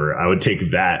 or whatever, I would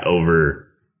take that over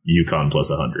UConn plus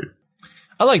 100.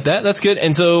 I like that. That's good.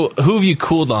 And so who have you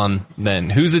cooled on then?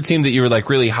 Who's the team that you were like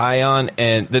really high on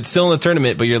and that's still in the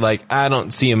tournament, but you're like, I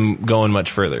don't see him going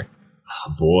much further?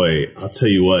 Oh boy, I'll tell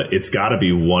you what, it's got to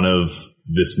be one of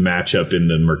this matchup in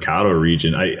the Mercado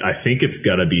region. I think it's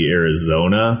got to be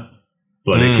Arizona,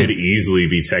 but it could easily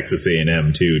be Texas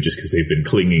A&M too, just because they've been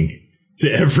clinging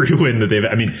to every win that they've.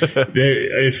 I mean,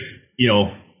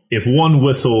 if one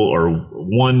whistle or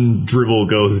one dribble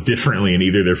goes differently in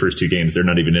either of their first two games, they're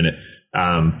not even in it.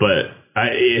 But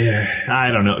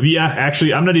I don't know. Yeah,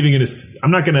 actually, I'm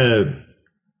not gonna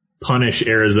punish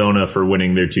Arizona for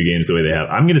winning their two games the way they have.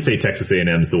 I'm gonna say Texas A&M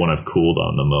is the one I've cooled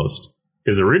on the most,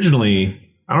 because originally,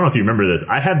 I don't know if you remember this,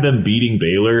 I had them beating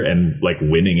Baylor and like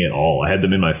winning it all. I had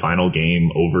them in my final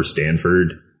game over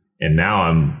Stanford, and now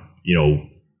I'm,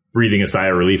 breathing a sigh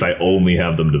of relief. I only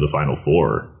have them to the Final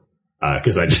Four.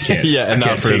 Cause I just can't, I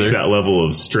can't take that level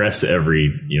of stress every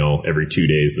 2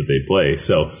 days that they play.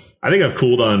 So I think I've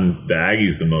cooled on the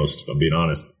Aggies the most, if I'm being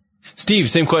honest. Steve,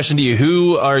 same question to you.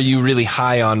 Who are you really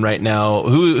high on right now?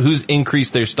 Who's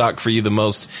increased their stock for you the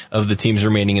most of the teams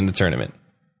remaining in the tournament?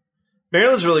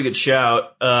 Maryland's a really good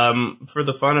shout. For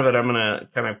the fun of it, I'm going to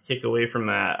kind of kick away from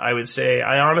that. I would say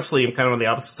I honestly am kind of on the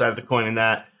opposite side of the coin in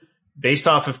that based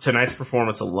off of tonight's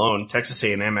performance alone, Texas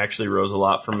A&M actually rose a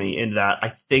lot for me in that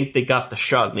I think they got the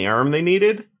shot in the arm they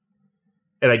needed.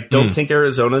 And I don't think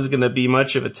Arizona's going to be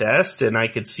much of a test, and I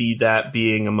could see that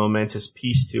being a momentous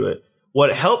piece to it.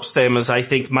 What helps them is I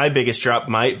think my biggest drop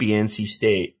might be NC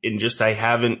State, and just I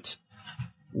haven't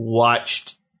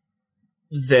watched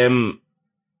them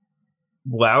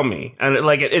wow me. And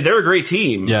like they're a great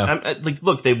team. Yeah. Like,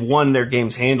 look, they've won their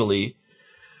games handily,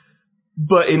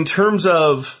 but in terms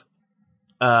of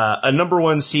a number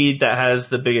one seed that has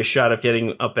the biggest shot of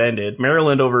getting upended,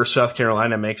 Maryland over South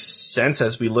Carolina makes sense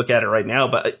as we look at it right now.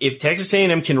 But if Texas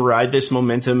A&M can ride this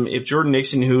momentum, if Jordan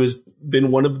Nixon, who has been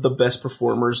one of the best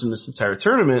performers in this entire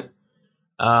tournament,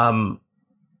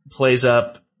 plays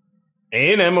up,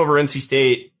 A&M over NC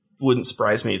State wouldn't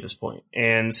surprise me at this point.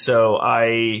 And so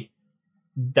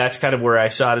that's kind of where I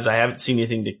saw it, is I haven't seen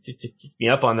anything to kick me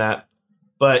up on that.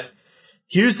 But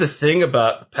here's the thing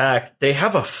about the Pac. They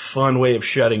have a fun way of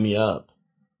shutting me up.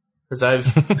 Because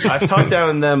I've talked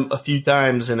down them a few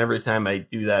times, and every time I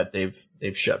do that,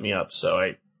 they've shut me up. So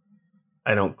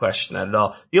I don't question that at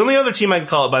all. The only other team I can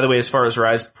call it, by the way, as far as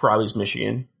rise, probably is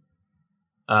Michigan.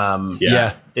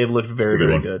 Yeah. They've looked very,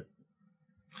 very good.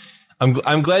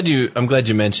 I'm glad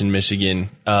you mentioned Michigan,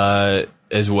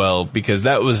 as well, because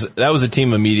that was a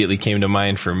team immediately came to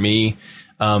mind for me.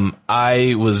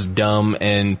 I was dumb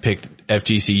and picked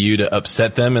FGCU to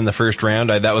upset them in the first round.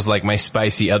 That was like my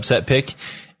spicy upset pick.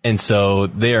 And so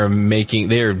they are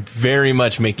very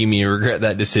much making me regret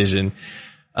that decision.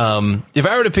 If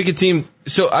I were to pick a team,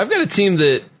 so I've got a team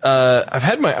that, I've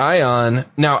had my eye on.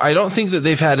 Now, I don't think that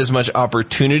they've had as much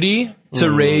opportunity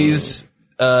to raise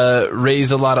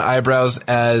a lot of eyebrows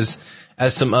as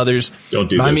some others. Don't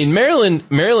do this. I mean,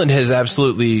 Maryland has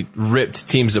absolutely ripped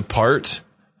teams apart.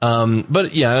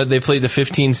 But yeah, they played the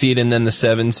 15 seed and then the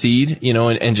 7 seed,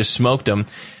 and just smoked them.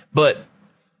 But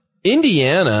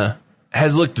Indiana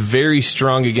has looked very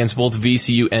strong against both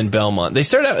VCU and Belmont. They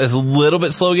started out as a little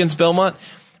bit slow against Belmont,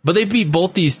 but they beat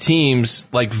both these teams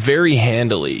like very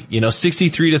handily,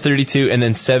 63-32 and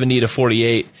then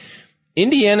 70-48.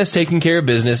 Indiana's taking care of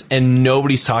business and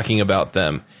nobody's talking about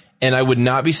them. And I would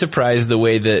not be surprised the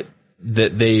way that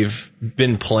they've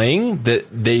been playing, that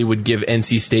they would give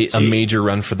NC State a major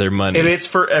run for their money. And it's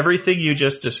for everything you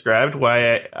just described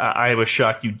why I was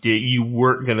shocked you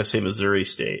weren't going to say Missouri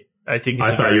State. I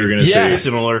thought you were going to say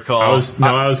similar call. I was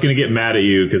going to get mad at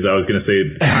you because I was going to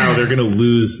say, Kyle, they're going to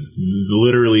lose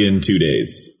literally in 2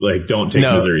 days. Like, don't take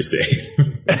Missouri State.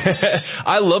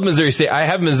 I love Missouri State. I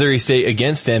have Missouri State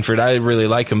against Stanford. I really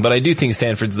like them, but I do think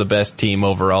Stanford's the best team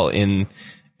overall in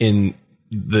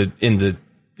the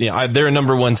they're a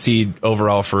number one seed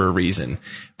overall for a reason.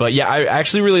 But yeah, I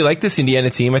actually really like this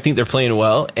Indiana team. I think they're playing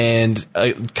well, and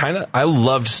I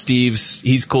loved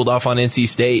he's cooled off on NC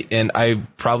State, and I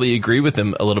probably agree with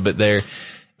him a little bit there,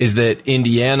 is that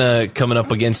Indiana coming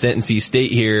up against NC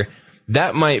State here,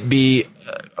 that might be,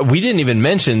 we didn't even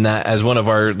mention that as one of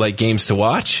our games to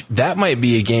watch. That might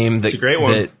be a game that, it's a great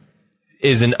one. That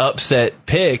is an upset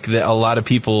pick that a lot of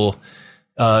people,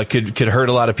 could hurt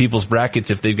a lot of people's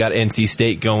brackets if they've got NC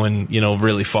State going,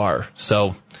 really far.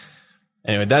 So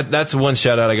anyway, that's one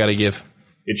shout out I got to give.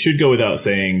 It should go without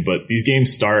saying, but these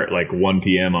games start 1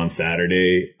 p.m. on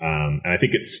Saturday. And I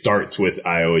think it starts with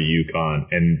Iowa UConn,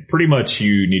 and pretty much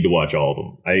you need to watch all of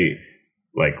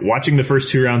them. Watching the first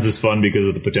 2 rounds is fun because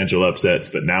of the potential upsets,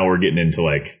 but now we're getting into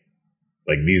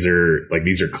these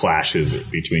are clashes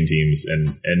between teams,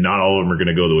 and not all of them are going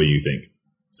to go the way you think.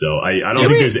 So I don't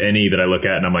think there's any that I look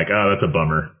at and I'm like, oh, that's a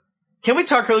bummer. Can we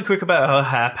talk really quick about how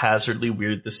haphazardly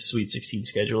weird this Sweet 16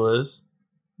 schedule is?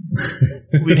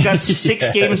 We've got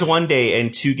 6 games one day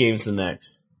and 2 games the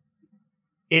next.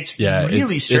 It's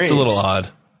really strange. It's a little odd.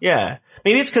 Yeah.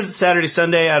 Maybe it's because it's Saturday,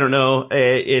 Sunday. I don't know.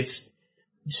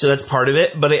 So that's part of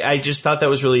it. But I just thought that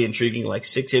was really intriguing.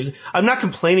 6 games. I'm not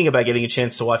complaining about getting a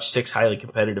chance to watch 6 highly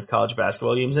competitive college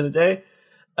basketball games in a day.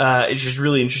 It's just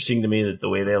really interesting to me that the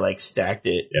way they stacked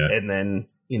it, and then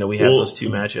we have those 2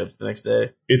 matchups the next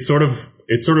day. It's sort of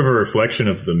a reflection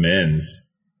of the men's.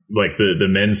 The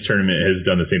men's tournament has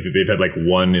done the same thing. They've had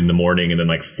 1 in the morning and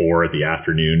then 4 at the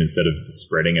afternoon instead of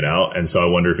spreading it out. And so I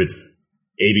wonder if it's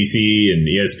ABC and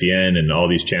ESPN and all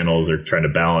these channels are trying to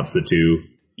balance the 2.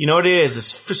 You know what it is?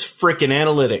 It's just frickin'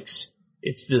 analytics.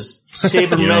 It's this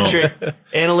sabermetric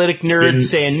analytic nerd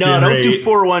saying, no, don't do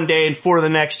 4 one day and 4 the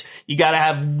next. You got to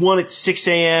have 1 at 6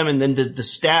 a.m. And then the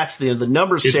stats, the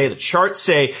numbers say, the charts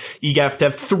say you have to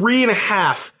have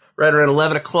 3.5 right around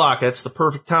 11 o'clock. That's the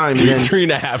perfect time.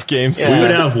 3.5 games. Yeah. We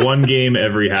would have 1 game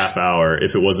every half hour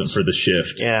if it wasn't for the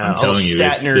shift. Yeah, I'm telling you,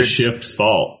 it's the shift's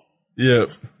fault. Yep.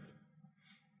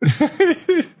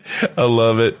 I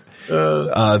love it.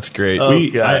 It's great.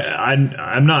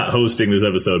 I'm not hosting this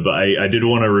episode, but I did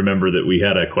want to remember that we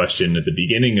had a question at the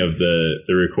beginning of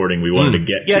the recording we wanted to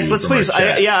get to. Yes, let's please.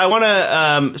 I want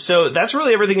to, so that's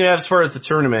really everything we have as far as the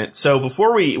tournament. So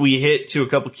before we hit to a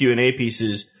couple Q&A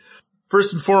pieces,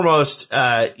 first and foremost,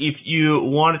 if you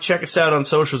want to check us out on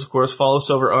socials, of course, follow us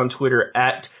over on Twitter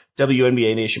at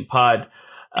WNBA Nation Pod.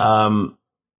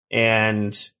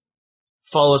 And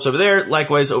follow us over there.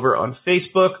 Likewise, over on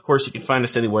Facebook. Of course, you can find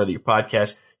us anywhere that your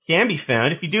podcast can be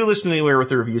found. If you do listen anywhere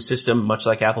with a review system, much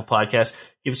like Apple Podcasts,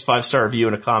 give us a 5-star review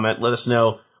and a comment. Let us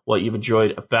know what you've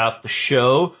enjoyed about the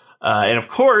show. And of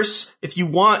course, if you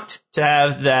want to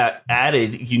have that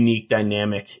added unique,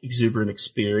 dynamic, exuberant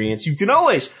experience, you can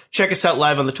always check us out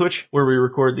live on the Twitch where we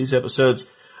record these episodes,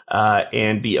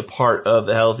 and be a part of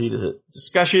the healthy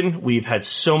discussion. We've had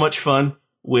so much fun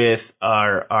with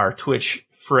our Twitch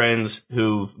friends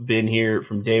who've been here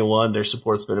from day one. Their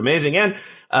support's been amazing, and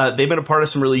they've been a part of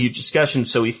some really huge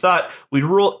discussions. So we thought we'd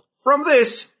roll from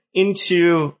this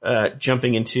into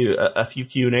jumping into a few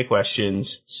Q&A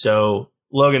questions. So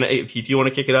Logan, if you want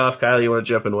to kick it off, Kyle, you want to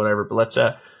jump in, whatever. But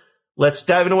let's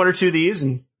dive into 1 or 2 of these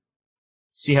and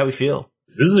see how we feel.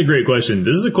 This is a great question.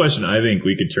 This is a question I think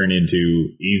we could turn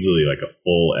into easily like a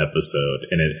full episode,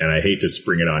 and I hate to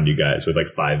spring it on you guys with like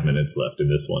 5 minutes left in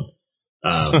this one.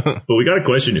 But we got a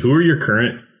question. Who are your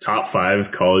current top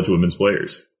 5 college women's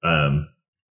players? Can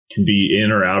be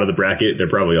in or out of the bracket. They're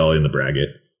probably all in the bracket.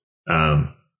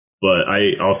 But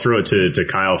I'll throw it to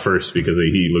Kyle first because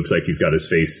he looks like he's got his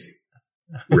face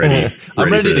ready.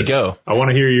 I'm ready to go. I want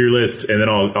to hear your list, and then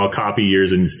I'll copy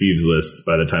yours and Steve's list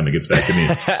by the time it gets back to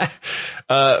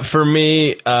me. For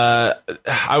me,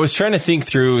 I was trying to think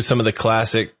through some of the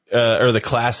classic, or the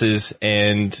classes,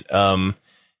 and,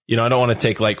 I don't want to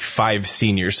take like 5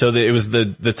 seniors. So it was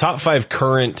the top 5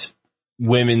 current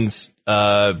women's,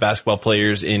 basketball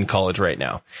players in college right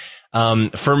now.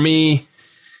 For me,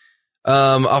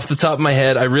 off the top of my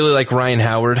head, I really like Ryan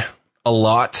Howard a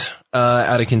lot,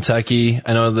 out of Kentucky.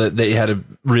 I know that they had a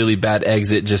really bad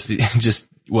exit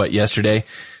yesterday.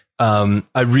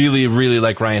 I really, really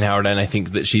like Ryan Howard, and I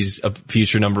think that she's a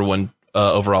future number 1,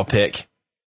 overall pick.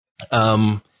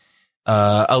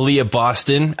 Aaliyah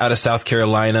Boston out of South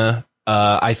Carolina,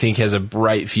 I think has a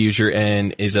bright future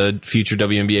and is a future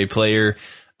WNBA player.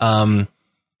 And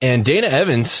Dana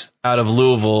Evans out of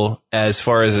Louisville, as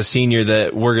far as a senior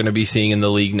that we're going to be seeing in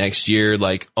the league next year,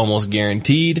 like almost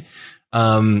guaranteed.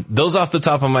 Those off the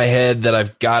top of my head that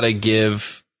I've got to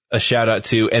give a shout out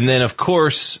to. And then of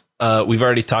course, we've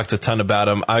already talked a ton about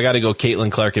them. I got to go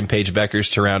Caitlin Clark and Paige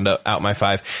Beckers to round out my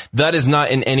 5. That is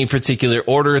not in any particular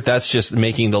order. That's just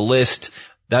making the list.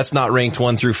 That's not ranked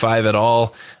 1 through 5 at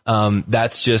all.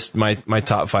 That's just my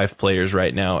top 5 players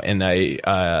right now. And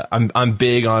I'm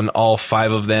big on all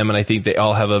 5 of them, and I think they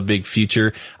all have a big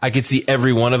future. I could see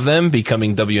every one of them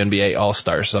becoming WNBA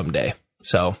All-Stars someday.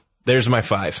 So there's my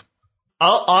 5.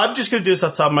 I'm just going to do this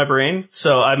off the top of my brain.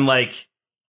 So I'm like,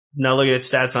 not looking at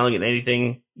stats, not looking at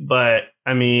anything. But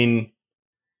I mean,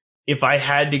 if I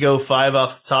had to go 5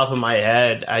 off the top of my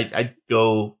head, I'd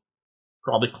go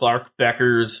probably Clark,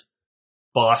 Beckers,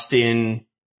 Boston,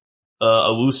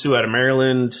 Owusu out of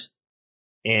Maryland,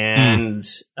 and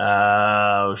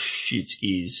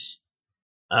skis.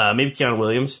 Maybe Keanu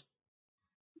Williams.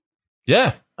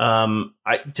 Yeah.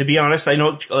 To be honest, I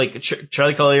know like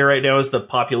Charlie Collier right now is the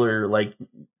popular like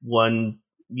one,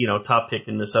 top pick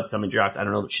in this upcoming draft. I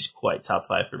don't know that she's quite top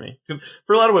 5 for me.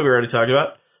 For a lot of what we already talked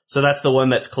about. So that's the one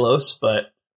that's close,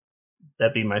 but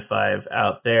that'd be my 5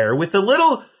 out there. With a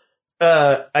little,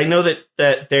 I know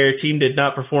that their team did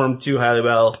not perform too highly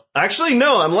well. Actually,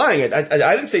 no, I'm lying. I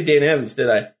didn't say Dana Evans, did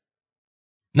I?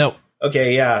 No.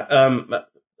 Okay, yeah.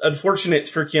 Unfortunate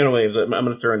for Keanu Williams. I'm going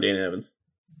to throw in Dana Evans.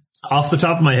 Off the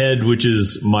top of my head, which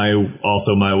is my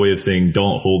way of saying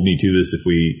don't hold me to this if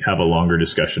we have a longer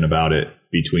discussion about it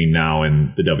between now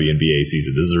and the WNBA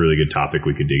season. This is a really good topic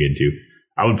we could dig into.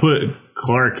 I would put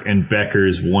Clark and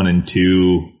Beckers 1 and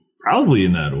 2 probably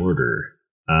in that order,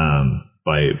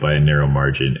 by a narrow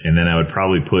margin. And then I would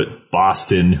probably put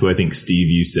Boston, who I think Steve,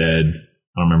 you said,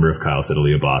 I don't remember if Kyle said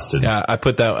Aaliyah Boston. Yeah,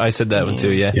 I said that one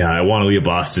too. Yeah. Yeah. I want Aaliyah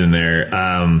Boston in there.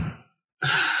 I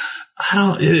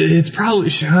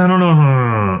don't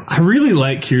know. I really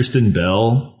like Kirsten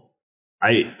Bell.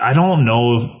 I don't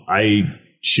know if I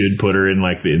should put her in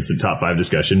like the instant top 5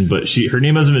 discussion, but her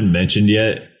name hasn't been mentioned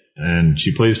yet, and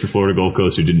she plays for Florida Gulf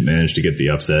Coast, who didn't manage to get the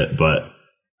upset. But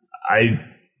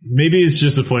maybe it's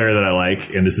just a player that I like,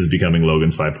 and this is becoming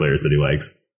Logan's 5 players that he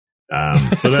likes.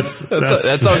 But that's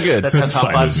all good. That's how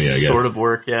top 5 sort of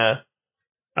work. Yeah.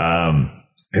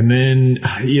 And then,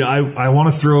 I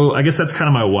want to throw, I guess that's kind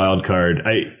of my wild card.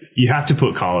 You have to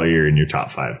put Collier in your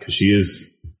top 5 because she is,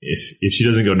 if she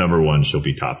doesn't go number 1, she'll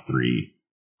be top 3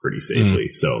 pretty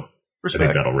safely. So respect. I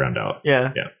think that'll round out.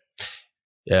 Yeah.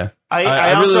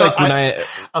 I also really like Renaya. I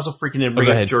also freaking didn't bring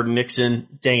up Jordan Nixon.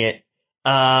 Dang it.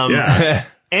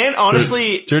 And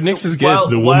honestly, Jordan Nixon's good.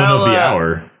 The woman of the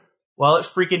hour. While it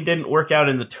freaking didn't work out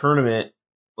in the tournament,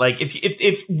 like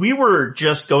if we were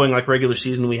just going like regular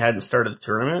season, we hadn't started the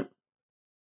tournament.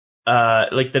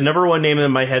 Like the number 1 name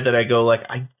in my head that I go like,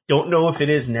 I don't know if it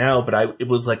is now, but it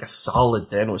was like a solid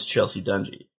then was Chelsea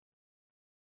Dungy.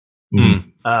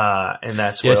 And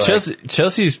that's where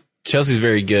Chelsea's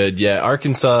very good. Yeah.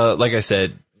 Arkansas, like I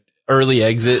said, early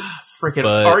exit. Freaking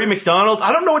Ari McDonald.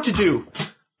 I don't know what to do.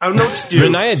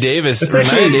 Renaya Davis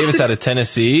out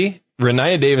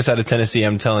of Tennessee.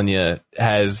 I'm telling you,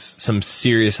 has some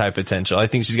serious high potential. I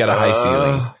think she's got a high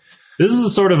ceiling. This is a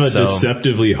sort of a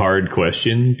deceptively hard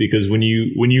question because when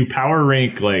you power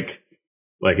rank like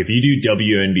if you do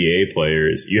WNBA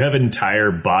players, you have an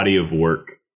entire body of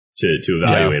work to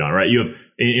evaluate on, right? You have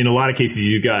in a lot of cases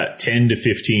you've got 10 to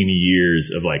 15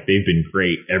 years of like they've been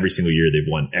great every single year,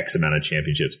 they've won X amount of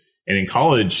championships. And in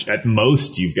college, at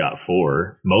most you've got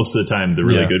 4. Most of the time, the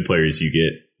really good players you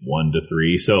get 1 to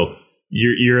 3. So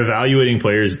you're evaluating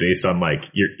players based on like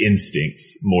your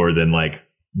instincts more than like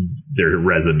their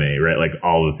resume, right? Like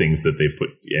all the things that they've put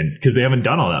in because they haven't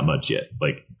done all that much yet.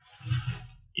 Like,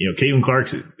 Caitlin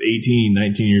Clark's 18,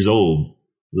 19 years old.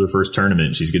 This is her first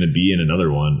tournament. She's going to be in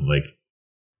another one. Like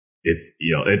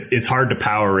it's hard to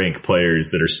power rank players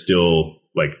that are still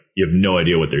like you have no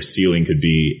idea what their ceiling could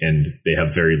be and they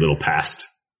have very little past.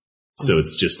 So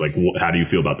it's just like, how do you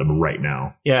feel about them right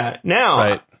now? Yeah.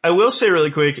 Now, I will say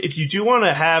really quick, if you do want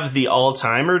to have the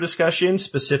all-timer discussion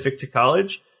specific to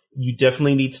college, you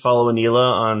definitely need to follow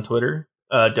Anila on Twitter,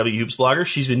 WHoops blogger.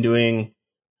 She's been doing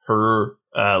her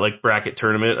like bracket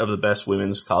tournament of the best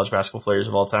women's college basketball players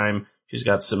of all time. She's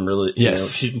got some really,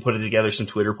 she's been putting together some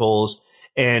Twitter polls.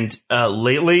 And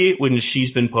lately, when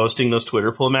she's been posting those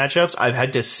Twitter poll matchups, I've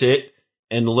had to sit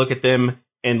and look at them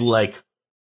and like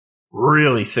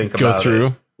really think about go through.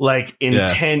 It. Like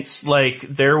intense, like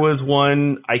there was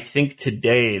one, I think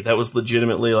today that was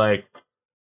legitimately like,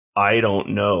 I don't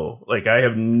know. Like I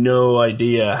have no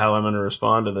idea how I'm going to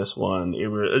respond to this one.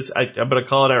 I'm going to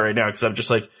call it out right now because I'm just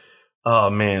like, oh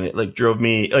man, it like drove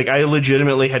me, like I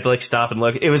legitimately had to like stop and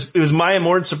look. It was Maya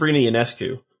Moore and Sabrina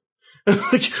Ionescu.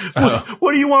 Like,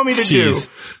 what do you want me to do?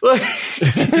 Like,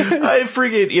 I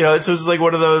freaking, so it's like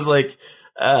one of those like,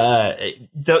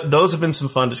 those have been some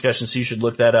fun discussions. So you should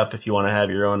look that up if you want to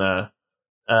have your own,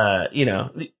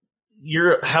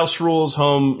 your house rules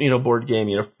home, board game,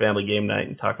 family game night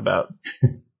and talk about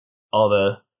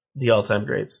all the all-time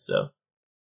greats. So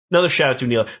another shout out to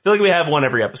Neela. I feel like we have one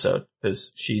every episode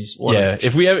because she's one. Yeah.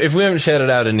 If we haven't shouted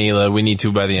out to Neela, we need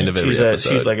to by the end of every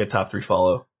episode. She's like a top 3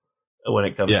 follow when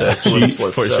it comes to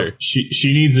sports. For sure.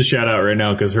 She needs a shout out right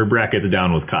now because her bracket's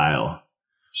down with Kyle.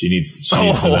 She needs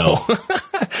some help.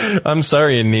 I'm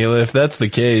sorry, Anila, if that's the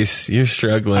case, you're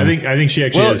struggling. I think she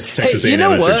actually has Texas A&M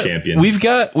as her champion. We've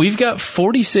got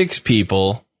 46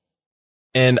 people,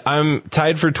 and I'm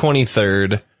tied for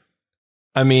 23rd.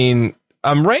 I mean,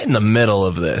 I'm right in the middle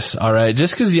of this. All right,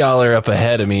 just because y'all are up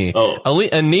ahead of me.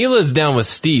 Anila's down with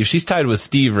Steve. She's tied with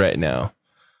Steve right now.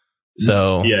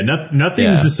 So yeah,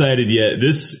 nothing's decided yet.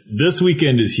 This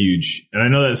weekend is huge, and I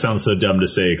know that sounds so dumb to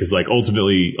say because like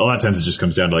ultimately, a lot of times it just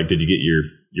comes down to like, did you get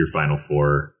your Final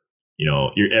Four?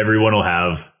 Everyone will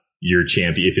have your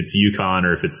champion if it's UConn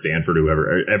or if it's Stanford or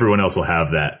whoever. Everyone else will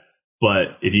have that,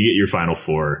 but if you get your Final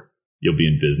Four, you'll be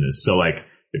in business. So like,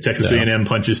 if Texas A&M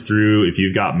punches through, if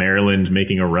you've got Maryland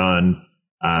making a run.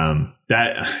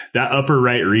 That upper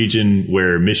right region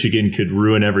where Michigan could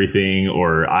ruin everything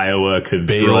or Iowa could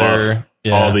throw off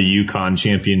all the UConn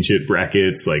championship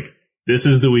brackets. Like this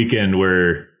is the weekend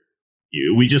where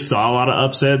we just saw a lot of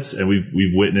upsets and we've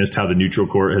witnessed how the neutral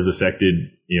court has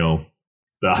affected, the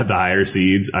higher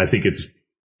seeds. I think it's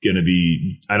going to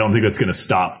be, I don't think that's going to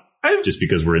stop just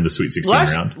because we're in the Sweet 16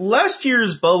 round. Last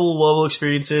year's bubble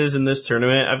experiences in this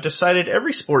tournament, I've decided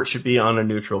every sport should be on a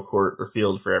neutral court or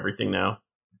field for everything now.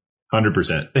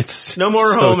 100%. It's no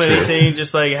more so home true. Anything.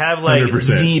 Just like have like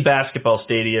 100%. The basketball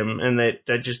stadium and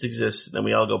that just exists. And then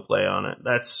we all go play on it.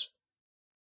 That's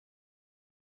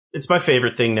It's my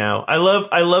favorite thing now. I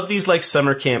love these like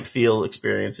summer camp feel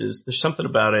experiences. There's something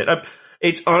about it.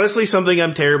 It's honestly something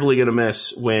I'm terribly going to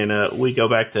miss when we go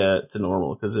back to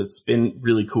normal, because it's been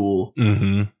really cool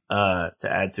to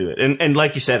add to it. And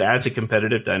like you said, adds a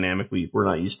competitive dynamic we're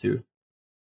not used to.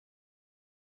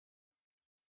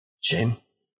 Shame.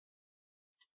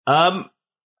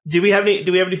 Do we have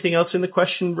anything else in the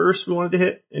question verse we wanted to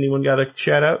hit? Anyone got a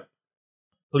shout out?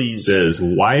 Please. It says,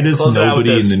 why does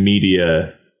nobody in the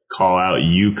media call out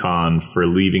UConn for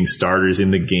leaving starters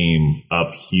in the game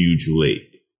up huge late?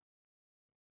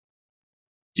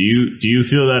 Do you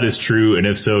feel that is true? And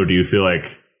if so, do you feel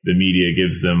like the media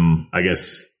gives them, I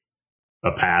guess,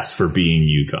 a pass for being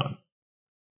UConn?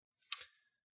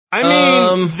 I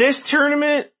mean, this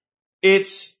tournament,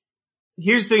 here's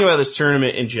the thing about this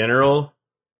tournament in general.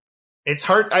 It's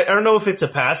hard. I don't know if it's a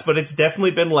pass, but it's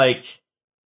definitely been like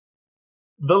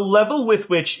the level with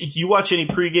which you watch any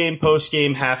pregame,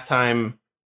 postgame, halftime,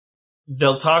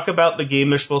 they'll talk about the game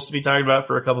they're supposed to be talking about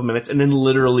for a couple minutes, and then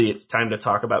literally it's time to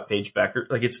talk about Paige Becker.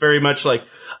 Like, it's very much like,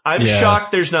 I'm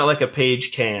shocked there's not like a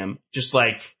Paige cam. Just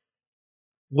like,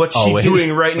 what's she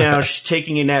doing right now? She's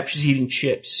taking a nap. She's eating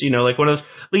chips. You know, like one of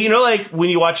those, you know, like when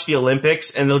you watch the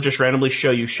Olympics and they'll just randomly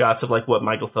show you shots of like what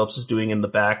Michael Phelps is doing in the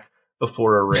back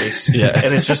before a race.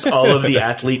 And it's just all of the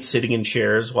athletes sitting in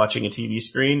chairs watching a TV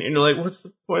screen. And you're like, what's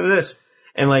the point of this?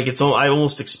 And like, I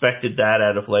almost expected that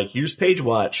out of like, here's Paige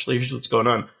Watch. Here's what's going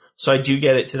on. So I do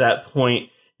get it to that point.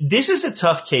 This is a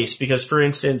tough case because, for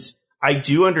instance, I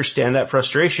do understand that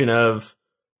frustration of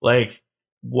like,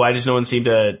 why does no one seem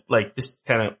to like this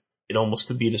kind of, it almost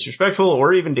could be disrespectful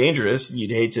or even dangerous. You'd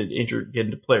hate to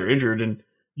get a player injured. And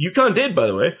UConn did, by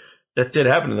the way. That did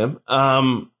happen to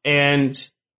them. And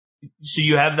so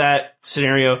you have that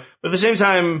scenario. But at the same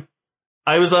time,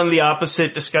 I was on the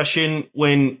opposite discussion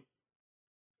when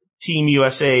Team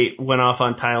USA went off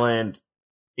on Thailand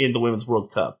in the Women's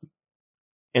World Cup.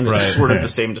 And it's sort of the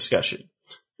same discussion.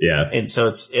 Yeah. And so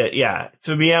it's,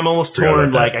 to me, I'm almost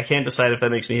torn. Like, I can't decide if that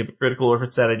makes me hypocritical or if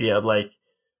it's that idea of like,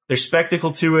 there's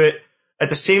spectacle to it. At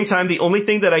the same time, the only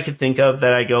thing that I could think of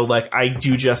that I go like, I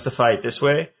do justify it this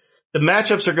way. The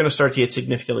matchups are going to start to get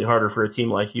significantly harder for a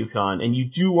team like UConn. And you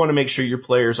do want to make sure your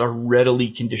players are readily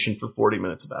conditioned for 40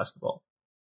 minutes of basketball.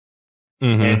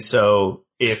 Mm-hmm. And so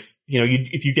if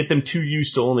you get them too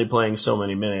used to only playing so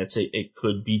many minutes, it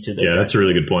could be to their detriment. That's a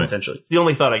really good point. Potentially. It's the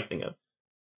only thought I can think of.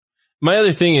 My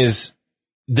other thing is,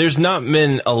 there's not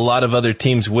been a lot of other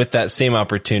teams with that same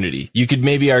opportunity. You could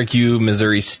maybe argue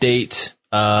Missouri State,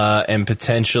 and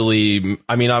potentially,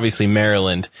 I mean, obviously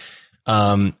Maryland.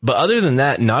 But other than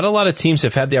that, not a lot of teams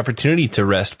have had the opportunity to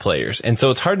rest players. And so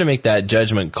it's hard to make that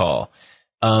judgment call.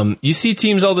 You see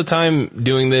teams all the time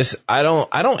doing this. I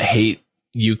don't hate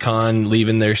UConn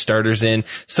leaving their starters in.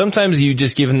 Sometimes you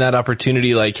just give them that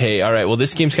opportunity, like, hey, all right, well,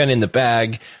 this game's kind of in the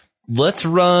bag. Let's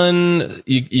run,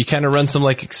 you kind of run some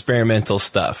like experimental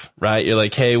stuff, right? You're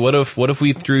like, hey, what if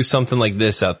we threw something like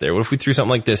this out there? What if we threw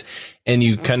something like this? And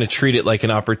you kind of treat it like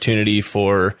an opportunity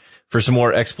for some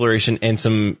more exploration and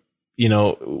some,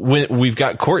 when we've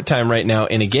got court time right now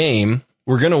in a game,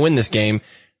 we're going to win this game.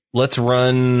 Let's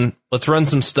run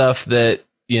some stuff that,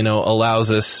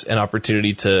 allows us an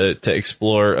opportunity to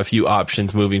explore a few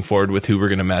options moving forward with who we're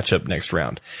going to match up next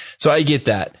round. So I get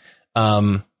that.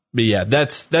 But yeah,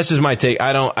 that's just my take.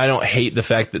 I don't hate the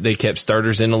fact that they kept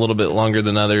starters in a little bit longer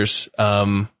than others.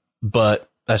 But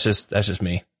that's just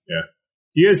me. Yeah.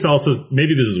 Do you guys also,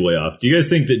 maybe this is way off, do you guys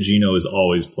think that Gino is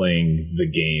always playing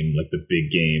the game, like the big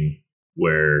game,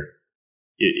 where,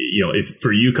 if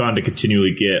for UConn to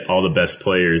continually get all the best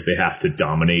players, they have to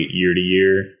dominate year to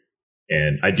year?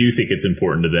 And I do think it's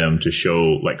important to them to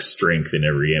show like strength in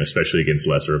every game, especially against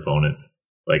lesser opponents.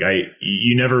 Like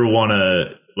you never want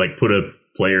to like put a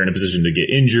player in a position to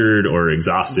get injured or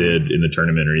exhausted in the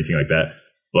tournament or anything like that.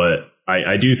 But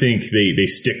I do think they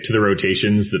stick to the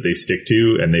rotations that they stick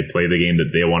to, and they play the game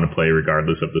that they want to play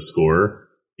regardless of the score,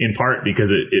 in part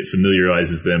because it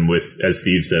familiarizes them with, as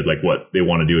Steve said, like what they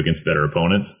want to do against better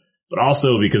opponents, but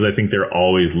also because I think they're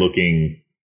always looking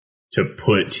to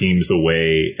put teams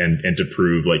away and to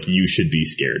prove like you should be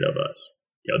scared of us.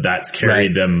 That's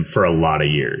carried them for a lot of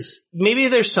years. Maybe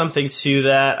there's something to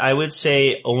that. I would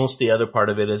say almost the other part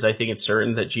of it is I think it's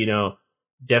certain that Gino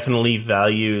definitely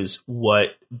values what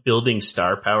building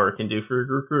star power can do for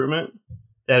recruitment.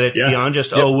 That it's beyond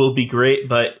just, we'll be great,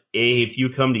 but if you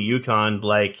come to UConn,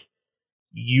 like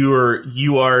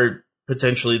you are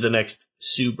potentially the next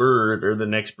Sue Bird or the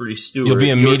next Bruce Stewart. You'll be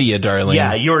a media darling.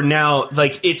 Yeah, you're now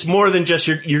like, it's more than just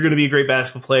you're going to be a great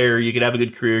basketball player. You can have a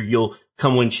good career. You'll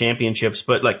come win championships,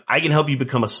 but like I can help you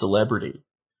become a celebrity.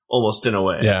 almost in a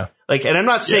way. Yeah. Like, and I'm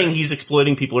not saying he's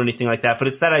exploiting people or anything like that, but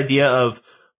it's that idea of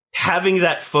having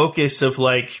that focus of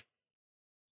like,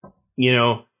 you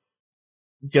know,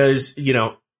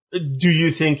 do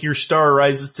you think your star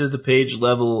rises to the page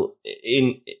level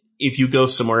if you go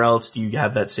somewhere else? Do you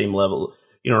have that same level?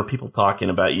 You know, are people talking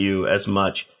about you as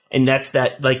much? And that's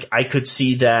that, like, I could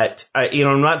see that,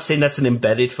 I'm not saying that's an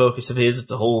embedded focus of his. It's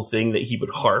a whole thing that he would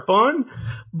harp on,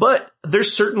 but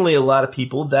there's certainly a lot of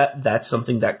people that's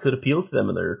something that could appeal to them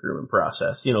in their recruitment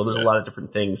process. You know, there's a lot of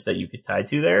different things that you could tie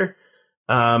to there.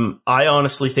 I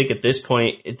honestly think at this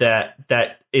point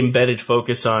that embedded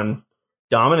focus on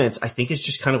dominance, I think is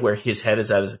just kind of where his head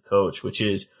is at as a coach, which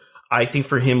is, I think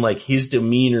for him, like, his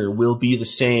demeanor will be the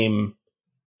same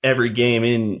every game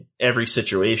in every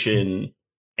situation.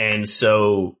 And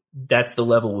so that's the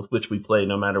level with which we play,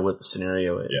 no matter what the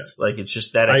scenario is. Yeah. Like, it's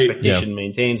just that expectation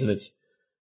maintains, and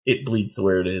it bleeds to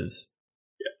where it is.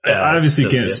 I obviously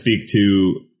can't speak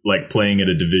to like playing at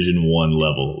a Division I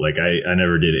level. Like, I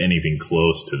never did anything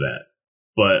close to that.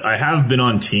 But I have been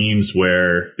on teams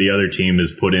where the other team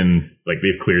has put in, like,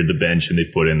 they've cleared the bench and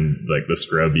they've put in like the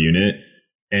scrub unit.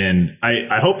 And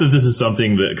I hope that this is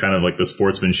something that kind of like the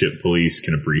sportsmanship police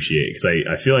can appreciate, because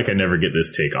I feel like I never get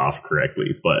this take off correctly,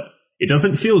 but it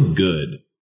doesn't feel good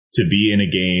to be in a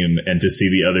game and to see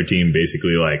the other team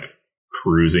basically like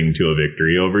cruising to a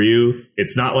victory over you.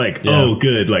 It's not like, oh,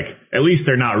 good, like at least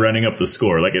they're not running up the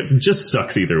score. Like, it just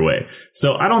sucks either way.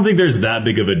 So I don't think there's that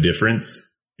big of a difference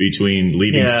between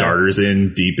leaving starters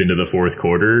in deep into the fourth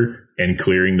quarter and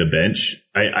clearing the bench.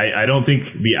 I don't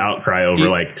think the outcry over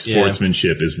like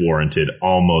sportsmanship is warranted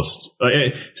almost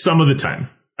some of the time.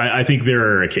 I think there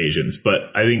are occasions,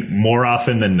 but I think more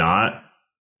often than not,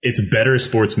 it's better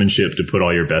sportsmanship to put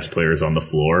all your best players on the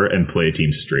floor and play a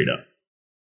team straight up.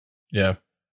 Yeah.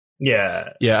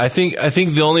 Yeah. Yeah. I think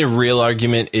the only real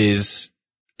argument is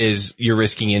you're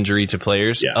risking injury to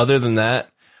players. Yeah. Other than that,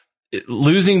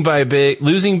 losing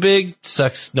big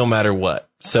sucks no matter what.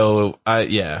 So I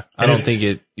don't think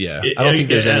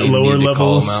there's any lower need to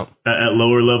call them out. At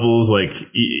lower levels, like,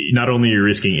 not only you're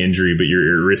risking injury, but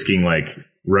you're risking like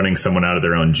running someone out of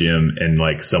their own gym and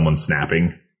like someone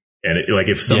snapping. And like,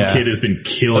 if some kid has been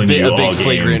killing you all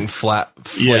game,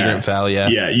 flagrant foul.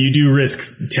 Yeah, you do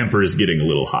risk tempers getting a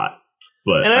little hot.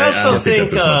 But and I also don't think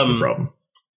that's as much of a problem.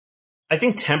 I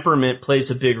think temperament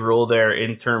plays a big role there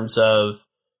in terms of,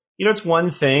 it's one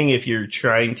thing if you're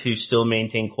trying to still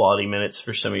maintain quality minutes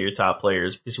for some of your top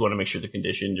players because you want to make sure they're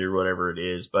conditioned or whatever it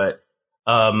is. But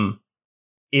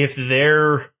if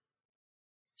they're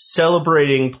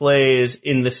celebrating plays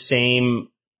in the same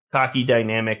cocky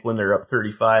dynamic when they're up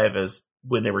 35 as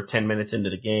when they were 10 minutes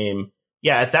into the game,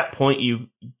 at that point you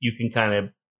can kind of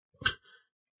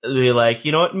be like,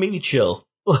 you know what, maybe chill.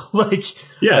 Like,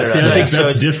 I think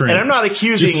that's different. And I'm not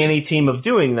accusing any team of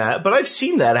doing that, but I've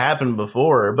seen that happen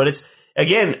before. But it's,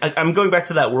 again, I'm going back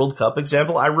to that World Cup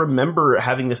example. I remember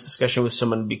having this discussion with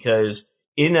someone because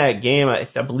in that game, I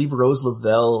believe Rose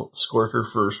Lavelle scored her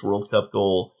first World Cup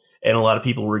goal, and a lot of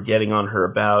people were getting on her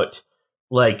about,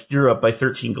 like, you're up by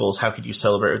 13 goals. How could you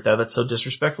celebrate with that? That's so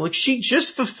disrespectful. Like, she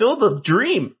just fulfilled a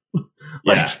dream.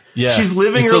 She's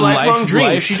living her lifelong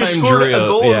dream. She just scored a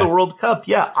goal in the World Cup.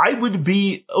 Yeah, I would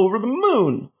be over the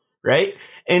moon, right?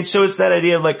 And so it's that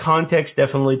idea of, like, context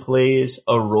definitely plays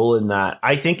a role in that.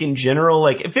 I think in general,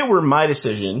 like, if it were my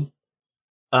decision,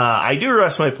 I do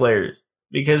rest my players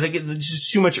because there's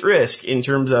just too much risk in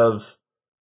terms of,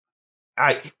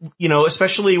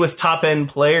 especially with top end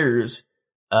players,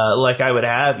 like I would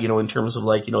have, in terms of,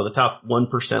 like, the top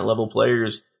 1% level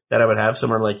players that I would have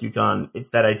somewhere like UConn. It's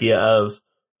that idea of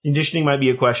conditioning might be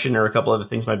a question, or a couple other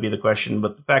things might be the question,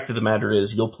 but the fact of the matter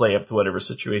is you'll play up to whatever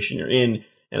situation you're in.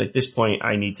 And at this point,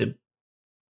 I need to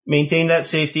maintain that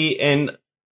safety and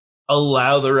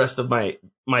allow the rest of my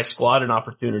squad an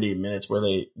opportunity in minutes where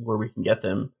we can get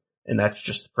them. And that's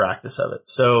just the practice of it.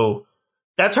 So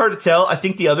that's hard to tell. I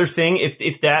think the other thing,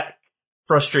 if that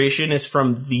frustration is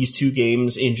from these two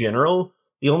games in general,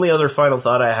 the only other final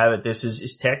thought I have at this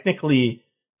is technically,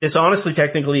 this honestly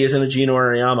technically isn't a Gino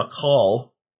Auriemma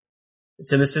call.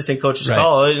 It's an assistant coach's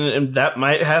call, and that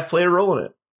might have played a role in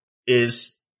it.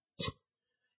 Is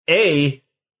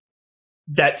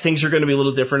that things are going to be a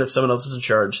little different if someone else is in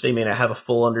charge. They may not have a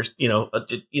full there's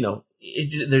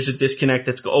a disconnect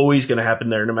that's always going to happen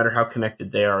there, no matter how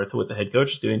connected they are to what the head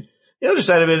coach is doing. The other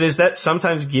side of it is that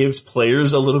sometimes gives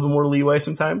players a little bit more leeway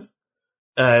sometimes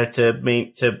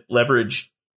to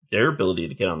leverage their ability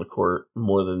to get on the court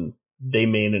more than they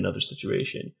may in another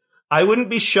situation. I wouldn't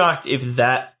be shocked if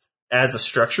that as a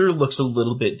structure looks a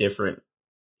little bit different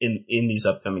in these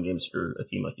upcoming games for a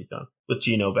team like UConn with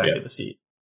Gino back at the seat.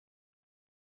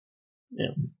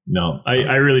 Yeah. No,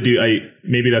 I really do.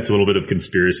 Maybe that's a little bit of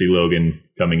conspiracy Logan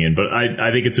coming in, but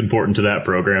I think it's important to that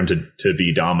program to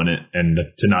be dominant and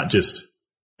to not just,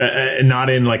 not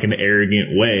in like an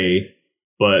arrogant way,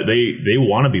 but they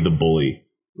want to be the bully,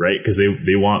 right? Because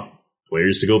they want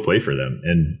players to go play for them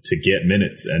and to get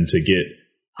minutes and to get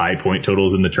high point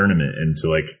totals in the tournament and to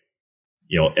like,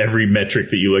 every metric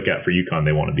that you look at for UConn,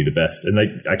 they want to be the best. And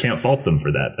I can't fault them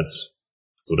for that. That's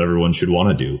what everyone should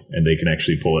want to do. And they can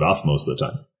actually pull it off most of the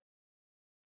time.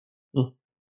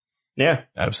 Yeah,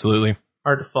 absolutely.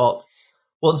 Hard to fault.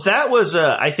 Well, that was,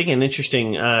 I think, an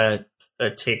interesting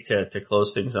take to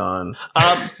close things on.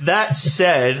 That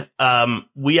said,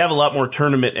 we have a lot more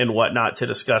tournament and whatnot to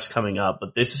discuss coming up,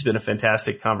 but this has been a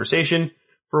fantastic conversation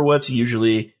for what's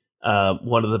usually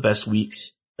one of the best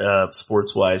weeks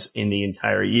sports-wise in the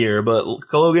entire year.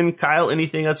 But Logan, Kyle,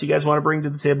 anything else you guys want to bring to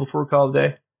the table before we call it a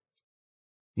day?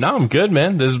 No, I'm good,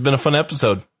 man. This has been a fun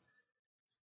episode.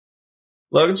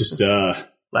 Logan, just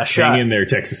last shot. Hang in there,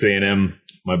 Texas A&M.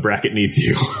 My bracket needs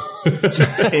you.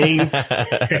 Hang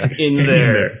in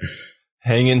there.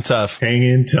 Hang in tough. Hang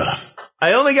in tough.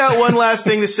 I only got one last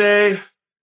thing to say,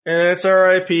 and it's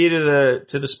RIP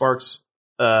to the Sparks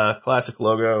classic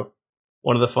logo.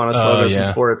 One of the funnest logos in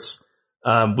sports.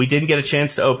 We didn't get a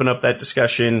chance to open up that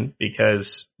discussion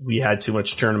because we had too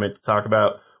much tournament to talk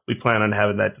about. We plan on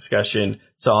having that discussion.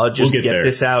 So I'll just get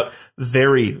this out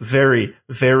very, very,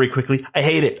 very quickly. I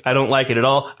hate it. I don't like it at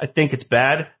all. I think it's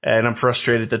bad, and I'm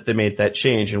frustrated that they made that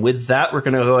change. And with that, we're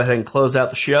going to go ahead and close out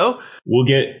the show. We'll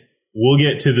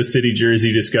get to the city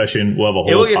jersey discussion. We'll have a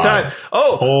whole we'll get time.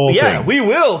 Oh, whole yeah, thing. We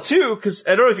will too, because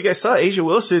I don't know if you guys saw, Asia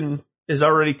Wilson is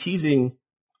already teasing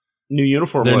new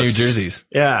uniform their looks. New jerseys.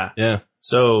 Yeah.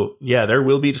 So yeah, there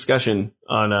will be discussion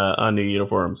on new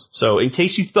uniforms. So in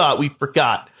case you thought we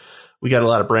forgot, we got a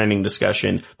lot of branding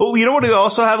discussion. But you know what we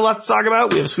also have a lot to talk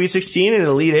about? We have a Sweet 16 and an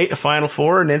Elite 8, a Final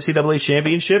Four, an NCAA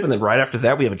championship, and then right after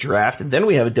that we have a draft, and then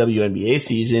we have a WNBA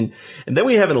season, and then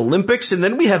we have an Olympics, and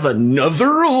then we have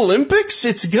another Olympics.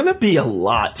 It's gonna be a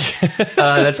lot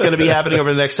that's gonna be happening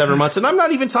over the next 7 months. And I'm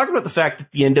not even talking about the fact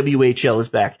that the NWHL is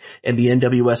back and the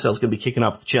NWSL is gonna be kicking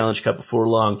off the Challenge Cup before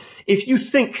long. If you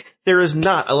think there is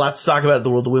not a lot to talk about in the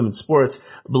world of women's sports,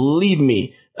 believe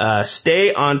me,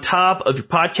 stay on top of your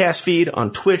podcast feed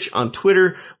on Twitch, on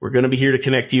Twitter. We're going to be here to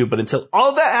connect you. But until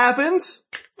all that happens,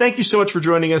 thank you so much for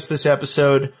joining us this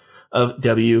episode of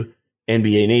WNBA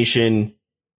Nation.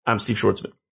 I'm Steve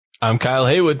Schwartzman. I'm Kyle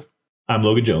Haywood. I'm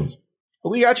Logan Jones.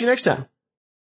 We got you next time.